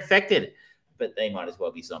 they are infected, but they might as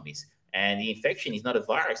well be zombies. And the infection is not a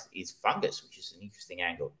virus; it's fungus, which is an interesting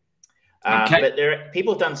angle. But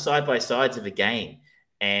people have done side-by-sides of the game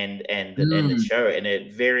and the show, and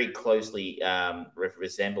it very closely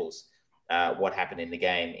resembles what happened in the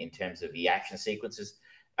game in terms of the action sequences.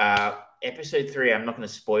 Episode 3, I'm not going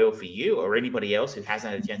to spoil for you or anybody else who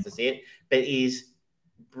hasn't had a chance to see it, but is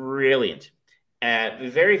brilliant. The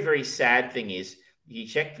very, very sad thing is you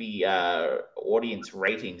check the audience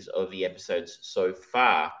ratings of the episodes so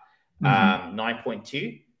far,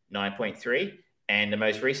 9.2, 9.3, and the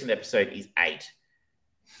most recent episode is 8.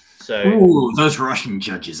 So those Russian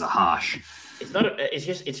judges are harsh. It's not. It's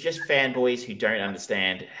just fanboys who don't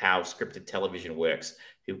understand how scripted television works.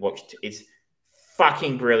 Who've watched it's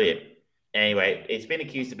fucking brilliant. Anyway, it's been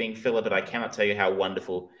accused of being filler, but I cannot tell you how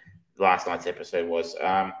wonderful last night's episode was.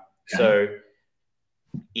 So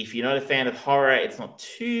if you're not a fan of horror, it's not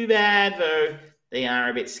too bad, though. They are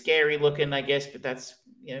a bit scary looking, I guess, but that's,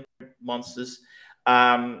 monsters.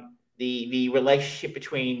 The relationship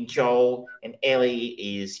between Joel and Ellie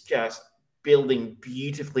is just building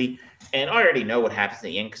beautifully. And I already know what happens in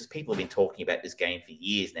the end because people have been talking about this game for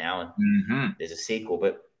years now, and there's a sequel,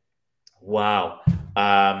 but wow.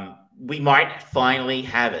 We might finally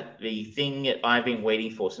have it. The thing that I've been waiting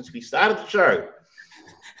for since we started the show.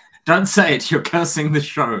 Don't say it. You're cursing the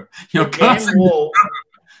show. You're cursing the wall.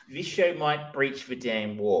 This show might breach the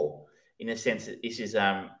damn wall in a sense that this is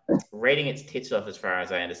rating its tits off as far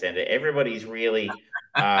as I understand it. Everybody's really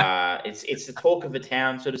it's the talk of the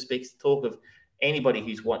town, so to speak. It's the talk of anybody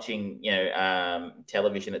who's watching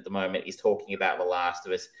television at the moment is talking about The Last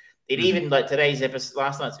of Us. It even, like today's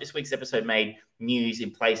episode, this week's episode made news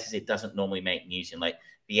in places it doesn't normally make news in. Like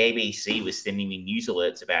the ABC was sending me news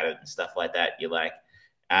alerts about it and stuff like that. You're like,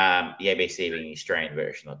 the ABC being the Australian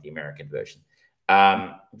version, not the American version.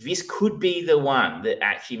 This could be the one that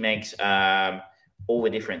actually makes all the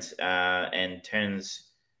difference and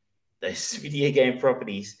turns those video game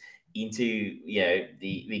properties into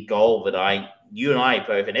the goal that you and I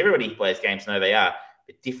both, and everybody who plays games know they are.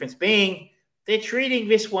 The difference being they're treating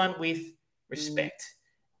this one with respect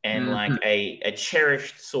and like a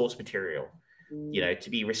cherished source material, to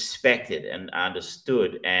be respected and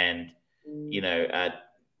understood and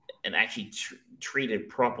and actually treated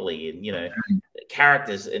properly, and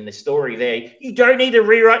characters in the story there. You don't need to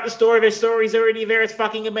rewrite the story. The story's already there. It's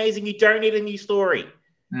fucking amazing. You don't need a new story.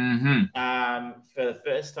 For the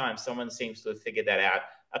first time, someone seems to have figured that out.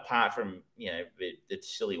 Apart from the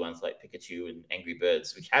silly ones like Pikachu and Angry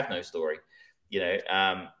Birds, which have no story. Anyway,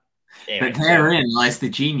 but therein lies the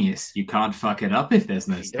genius. You can't fuck it up if there's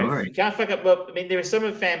no story. You can't fuck up. Well, I mean, there are some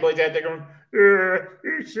fanboys out there going,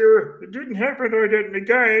 it didn't happen like that in the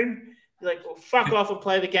game. You're like, well, fuck off and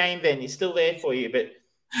play the game then. It's still there for you. But,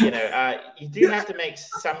 you do have to make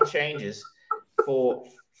some changes for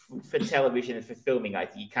television and for filming.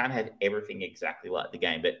 Like, you can't have everything exactly like the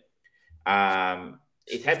game. But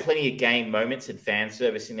it had plenty of game moments and fan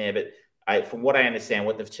service in there. But from what I understand,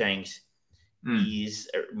 what they've changed is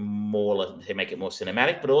more to make it more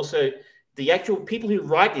cinematic, but also the actual people who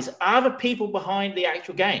write this are the people behind the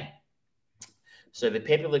actual game. So the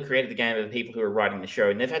people that created the game are the people who are writing the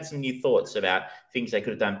show, and they've had some new thoughts about things they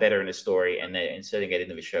could have done better in the story, and they're inserting it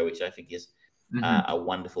into the show, which I think is a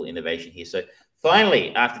wonderful innovation here. So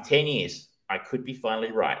finally, after 10 years, I could be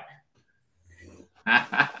finally right.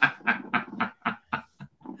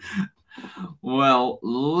 Well,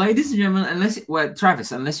 ladies and gentlemen,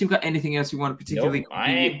 Travis, unless you've got anything else you want to particularly Nope,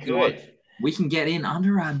 I am contribute to, good. we can get in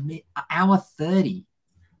under an hour 30.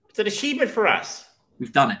 It's an achievement for us.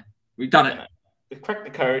 We've done it. We've done it. We've cracked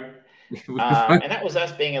the code. And that was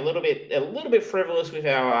us being a little bit frivolous with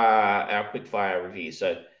our quickfire review.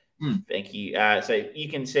 So thank you. So you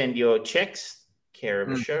can send your checks, care of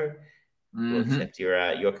the show. We'll accept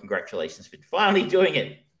your congratulations for finally doing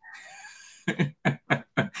it.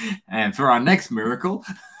 And for our next miracle.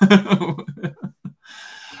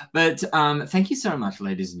 But thank you so much,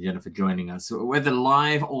 ladies and gentlemen, for joining us, whether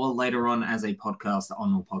live or later on as a podcast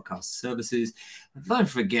on all podcast services. Don't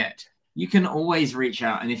forget, you can always reach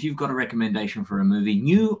out, and if you've got a recommendation for a movie,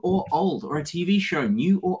 new or old, or a TV show,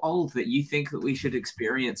 new or old, that you think that we should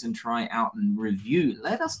experience and try out and review,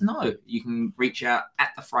 let us know. You can reach out at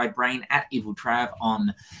The Fried Brain, at Evil Trav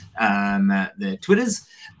on the Twitters,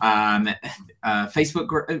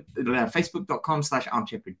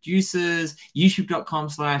 Facebook.com/Armchair Producers,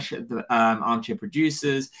 YouTube.com/Armchair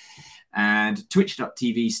Producers, and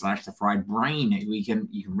Twitch.tv/The Fried Brain. You can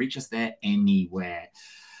reach us there anywhere.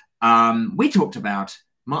 We talked about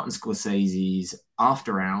Martin Scorsese's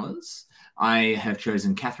After Hours. I have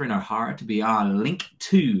chosen Catherine O'Hara to be our link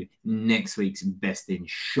to next week's Best in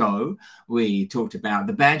Show. We talked about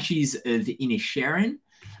The Banshees of Inisherin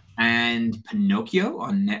and Pinocchio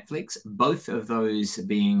on Netflix, both of those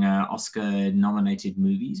being Oscar-nominated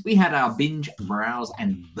movies. We had our binge, browse,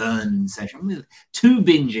 and burn session with 2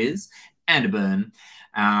 binges and a burn.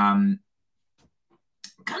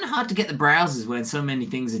 Kind of hard to get the browsers when so many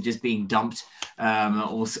things are just being dumped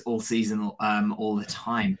all season, all the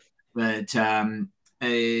time. But I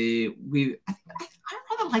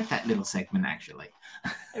rather like that little segment, actually.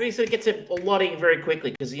 I mean, so it gets a lot in very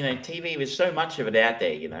quickly because, TV was so much of it out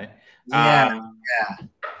there, Yeah.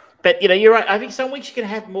 But, you're right. I think some weeks you can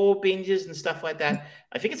have more binges and stuff like that.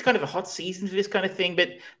 I think it's kind of a hot season for this kind of thing,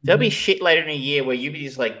 but there'll be shit later in a year where you'll be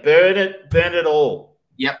just like, burn it all.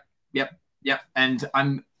 Yep. And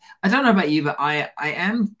I don't know about you, but I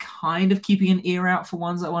am kind of keeping an ear out for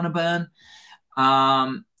ones I want to burn.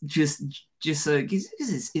 Just so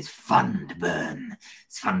it's fun to burn.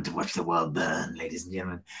 It's fun to watch the world burn, ladies and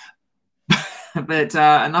gentlemen. But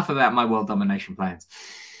enough about my world domination plans.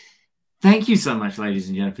 Thank you so much, ladies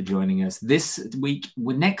and gentlemen, for joining us this week.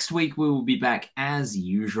 Next week, we will be back as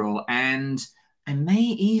usual, and I may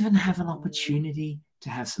even have an opportunity to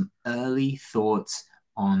have some early thoughts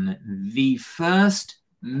on the first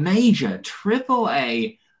major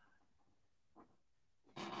AAA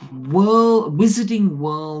Wizarding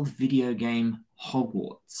World video game,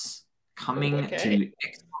 Hogwarts, coming to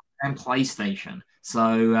Xbox and PlayStation.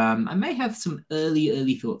 So I may have some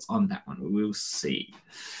early thoughts on that one. We'll see.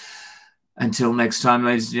 Until next time,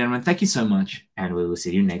 ladies and gentlemen, thank you so much, and we will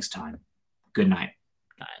see you next time. Good night.